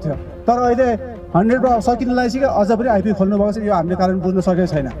भन्नुभएको थियो। तर अहिले 100% सकिन लागिसक्यो, अझ पनि आइपिओ खोल्नु भएको छ। यो हामीले कारण बुझ्न सकेको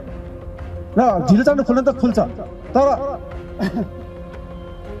छैन र ढिलो चाँडो खोल्न त खुल्छ, तर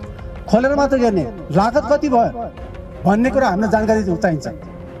खोलेर मात्र गर्ने लागत कति भयो भन्ने कुरा हामीलाई जानकारी चाहिन्छ।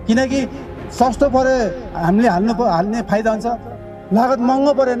 किनकि सस्तो परे हामीले हाल्ने फाइदा हुन्छ, लागत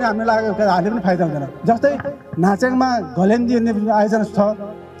महँगो पऱ्यो भने हामीले हाल्ने पनि फाइदा हुँदैन। जस्तै नाच्याङमा घलेन्दी भन्ने आयोजना छ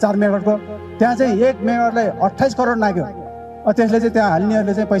 4 मेगावाटको, त्यहाँ चाहिँ 1 मेगावाटलाई 28 करोड लाग्यो। त्यसले चाहिँ त्यहाँ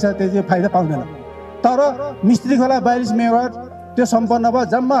हाल्नेहरूले चाहिँ पैसा त्यो फाइदा पाउँदैन। तर मिस्त्री खोला 42 मेगावाट त्यो सम्पन्न भयो,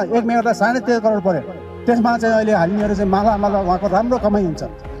 जम्मा 1 मेगावाटलाई 13.5 करोड पऱ्यो। त्यसमा चाहिँ अहिले हाल्नेहरू चाहिँ माला उहाँको राम्रो कमाइ हुन्छ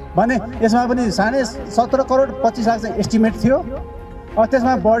भने यसमा पनि 17.5 करोड 25 लाख चाहिँ एस्टिमेट थियो।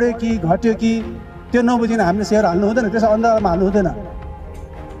 त्यसमा बढ्यो कि घट्यो कि त्यो नबुझिन हामीले सेयर हाल्नु हुँदैन, त्यसो अन्दाजमा हाल्नु हुँदैन।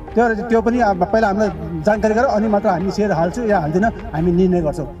 त्यो पनि पहिला हामीलाई जानकारी गरेर अनि मात्र हामी सेयर हाल्छौँ या हाल्दैन हामी निर्णय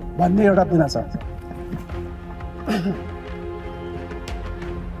गर्छौँ भन्ने एउटा बुझ्न छ।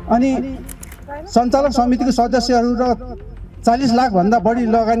 अनि सञ्चालक समितिको सदस्यहरू र 40 लाखभन्दा बढी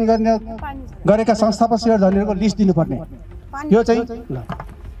लगानी गरेका संस्थापक सेयर धनीहरूको लिस्ट दिनुपर्ने। यो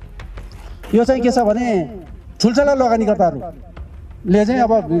चाहिँ के छ भने ठुल्ठुला लगानीकर्ताहरूले चाहिँ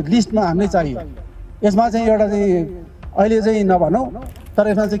अब लिस्टमा हामीले चाहियो। यसमा चाहिँ एउटा चाहिँ अहिले चाहिँ नभनौँ, तर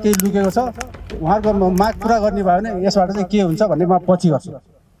यसमा चाहिँ केही लुकेको छ। उहाँहरूको माग पुरा गर्ने भयो भने यसबाट चाहिँ के हुन्छ भन्ने म पछि गर्छु।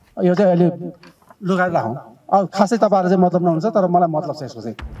 यो चाहिँ अहिले लुगाएर राखौँ। अब खासै तपाईँहरू चाहिँ मतलब नहुन्छ, तर मलाई मतलब छ यसको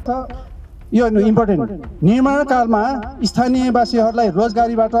चाहिँ। यो इम्पोर्टेन्ट, निर्माण कालमा स्थानीयवासीहरूलाई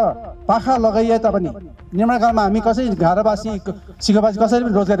रोजगारीबाट पाखा लगाइए तापनि निर्माण कालमा हामी कसै घरवासी सिकोवासी कसैले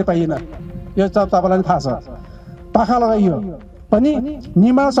पनि रोजगारी पाइएन, यो तपाईँलाई थाहा छ। पाखा लगाइयो पनि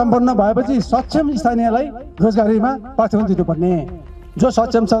निर्माण सम्पन्न भएपछि सक्षम स्थानीयलाई रोजगारीमा प्राथमिकता दिनुपर्ने। जो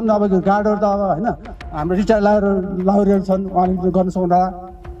सक्षम छन्, अब गार्डहरू त अब होइन हाम्रो रिटायर लाउरेहरू छन्, उहाँले गर्न सक्नुहुन्न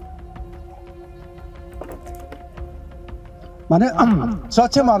भने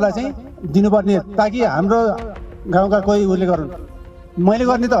सक्षमहरूलाई चाहिँ दिनुपर्ने, ताकि हाम्रो गाउँका कोही उसले गरून्। मैले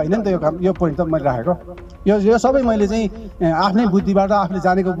गर्ने त होइन नि त यो काम, यो पोइन्ट त मैले राखेको। यो सबै मैले चाहिँ आफ्नै बुद्धिबाट आफूले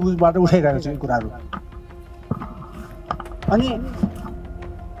जानेको बुझबाट उठाइरहेको छु यो कुराहरू। अनि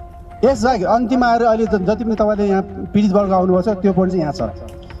यसबाहेक अन्तिममा आएर अहिले जति पनि तपाईँले यहाँ पीडित वर्ग आउनुभएको छ त्यो पोइन्ट चाहिँ यहाँ छ।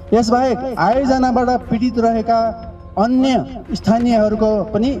 यसबाहेक आयोजनाबाट पीडित रहेका अन्य स्थानीयहरूको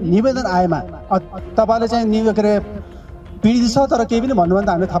पनि निवेदन आएमा तपाईँले चाहिँ के अरे पीडित छ तर केही पनि भन्नुभयो भने त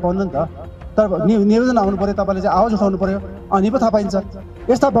हामीले थाहा पाउनु नि त। तर निवेदन आउनु पऱ्यो, तपाईँले चाहिँ आवाज उठाउनु पऱ्यो, अनि पो थाहा पाइन्छ।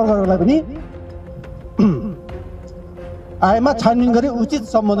 यस्ता वर्गहरूलाई पनि आएमा छानबिन गरी उचित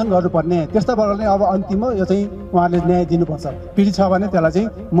सम्बोधन गर्नुपर्ने। त्यस्ता वर्गले अब अन्तिम हो, यो चाहिँ उहाँले न्याय दिनुपर्छ। पीडित छ भने त्यसलाई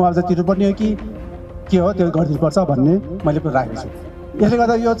चाहिँ मुआवजा तिर्नुपर्ने हो कि के हो त्यो गरिदिनुपर्छ भन्ने मैले पनि राखेको छु। यसले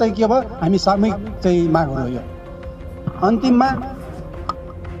गर्दा यो चाहिँ के भयो, हामी सामूहिक चाहिँ मागहरू हो। यो अन्तिममा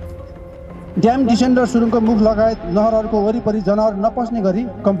ड्याम डिसेन्डर सुरुङको मुख लगायत नहरहरूको वरिपरि जनावर नपस्ने गरी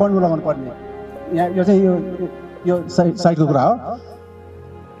कम्पाउन्ड लगाउनु पर्ने। यहाँ यो चाहिँ यो साइडको कुरा हो।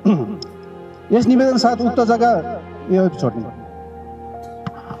 यस निवेदन साथ उक्त जग्गा यो छोड्ने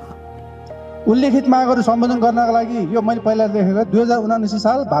उल्लेखित मागहरू सम्बोधन गर्नका लागि यो मैले पहिला लेखेको 2079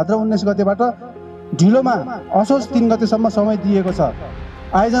 साल भाद्र 19 गतेबाट ढिलोमा असोज 3 गतेसम्म समय दिएको छ।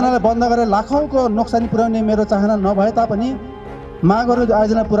 आयोजनालाई बन्द गरेर लाखौँको नोक्सानी पुर्याउने मेरो चाहना नभए तापनि मागहरू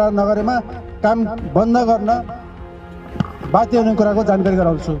आयोजना पुरा नगरेमा काम बन्द गर्न बाध्य हुने कुराको जानकारी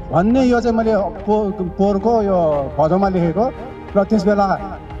गराउँछु भन्ने यो चाहिँ मैले पोहोरको यो भदौमा लेखेको र त्यस बेला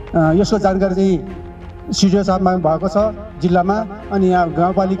यसको जानकारी चाहिँ सिडिओ साहबमा भएको छ जिल्लामा, अनि यहाँ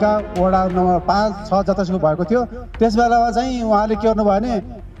गाउँपालिका वडा नम्बर 5, 6 जतासुकै भएको थियो। त्यस बेलामा चाहिँ उहाँले के गर्नुभयो भने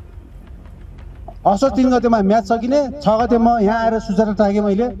असोज 3 गतेमा म्याच सकिने, 6 गते म यहाँ आएर सूचना टागेँ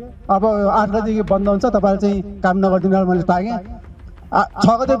मैले। अब 8 गतेदेखि बन्द हुन्छ, तपाईँले चाहिँ काम नगरिदिनु मैले टागेँ।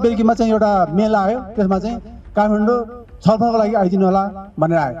 6 गते बेलुकीमा चाहिँ एउटा मेल आयो, त्यसमा चाहिँ काठमाडौँ छलफलको लागि आइदिनु होला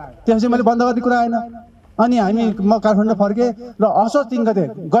भनेर आयो। त्यसपछि मैले बन्द गर्ने कुरा आएन। अनि म काठमाडौँ फर्केँ र असोज 3 गते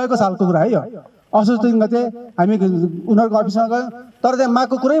गएको सालको कुरा है यो असोज 3 गते हामी उनीहरूको अफिसमा गयौँ तर त्यहाँ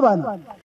मागको कुरै भएन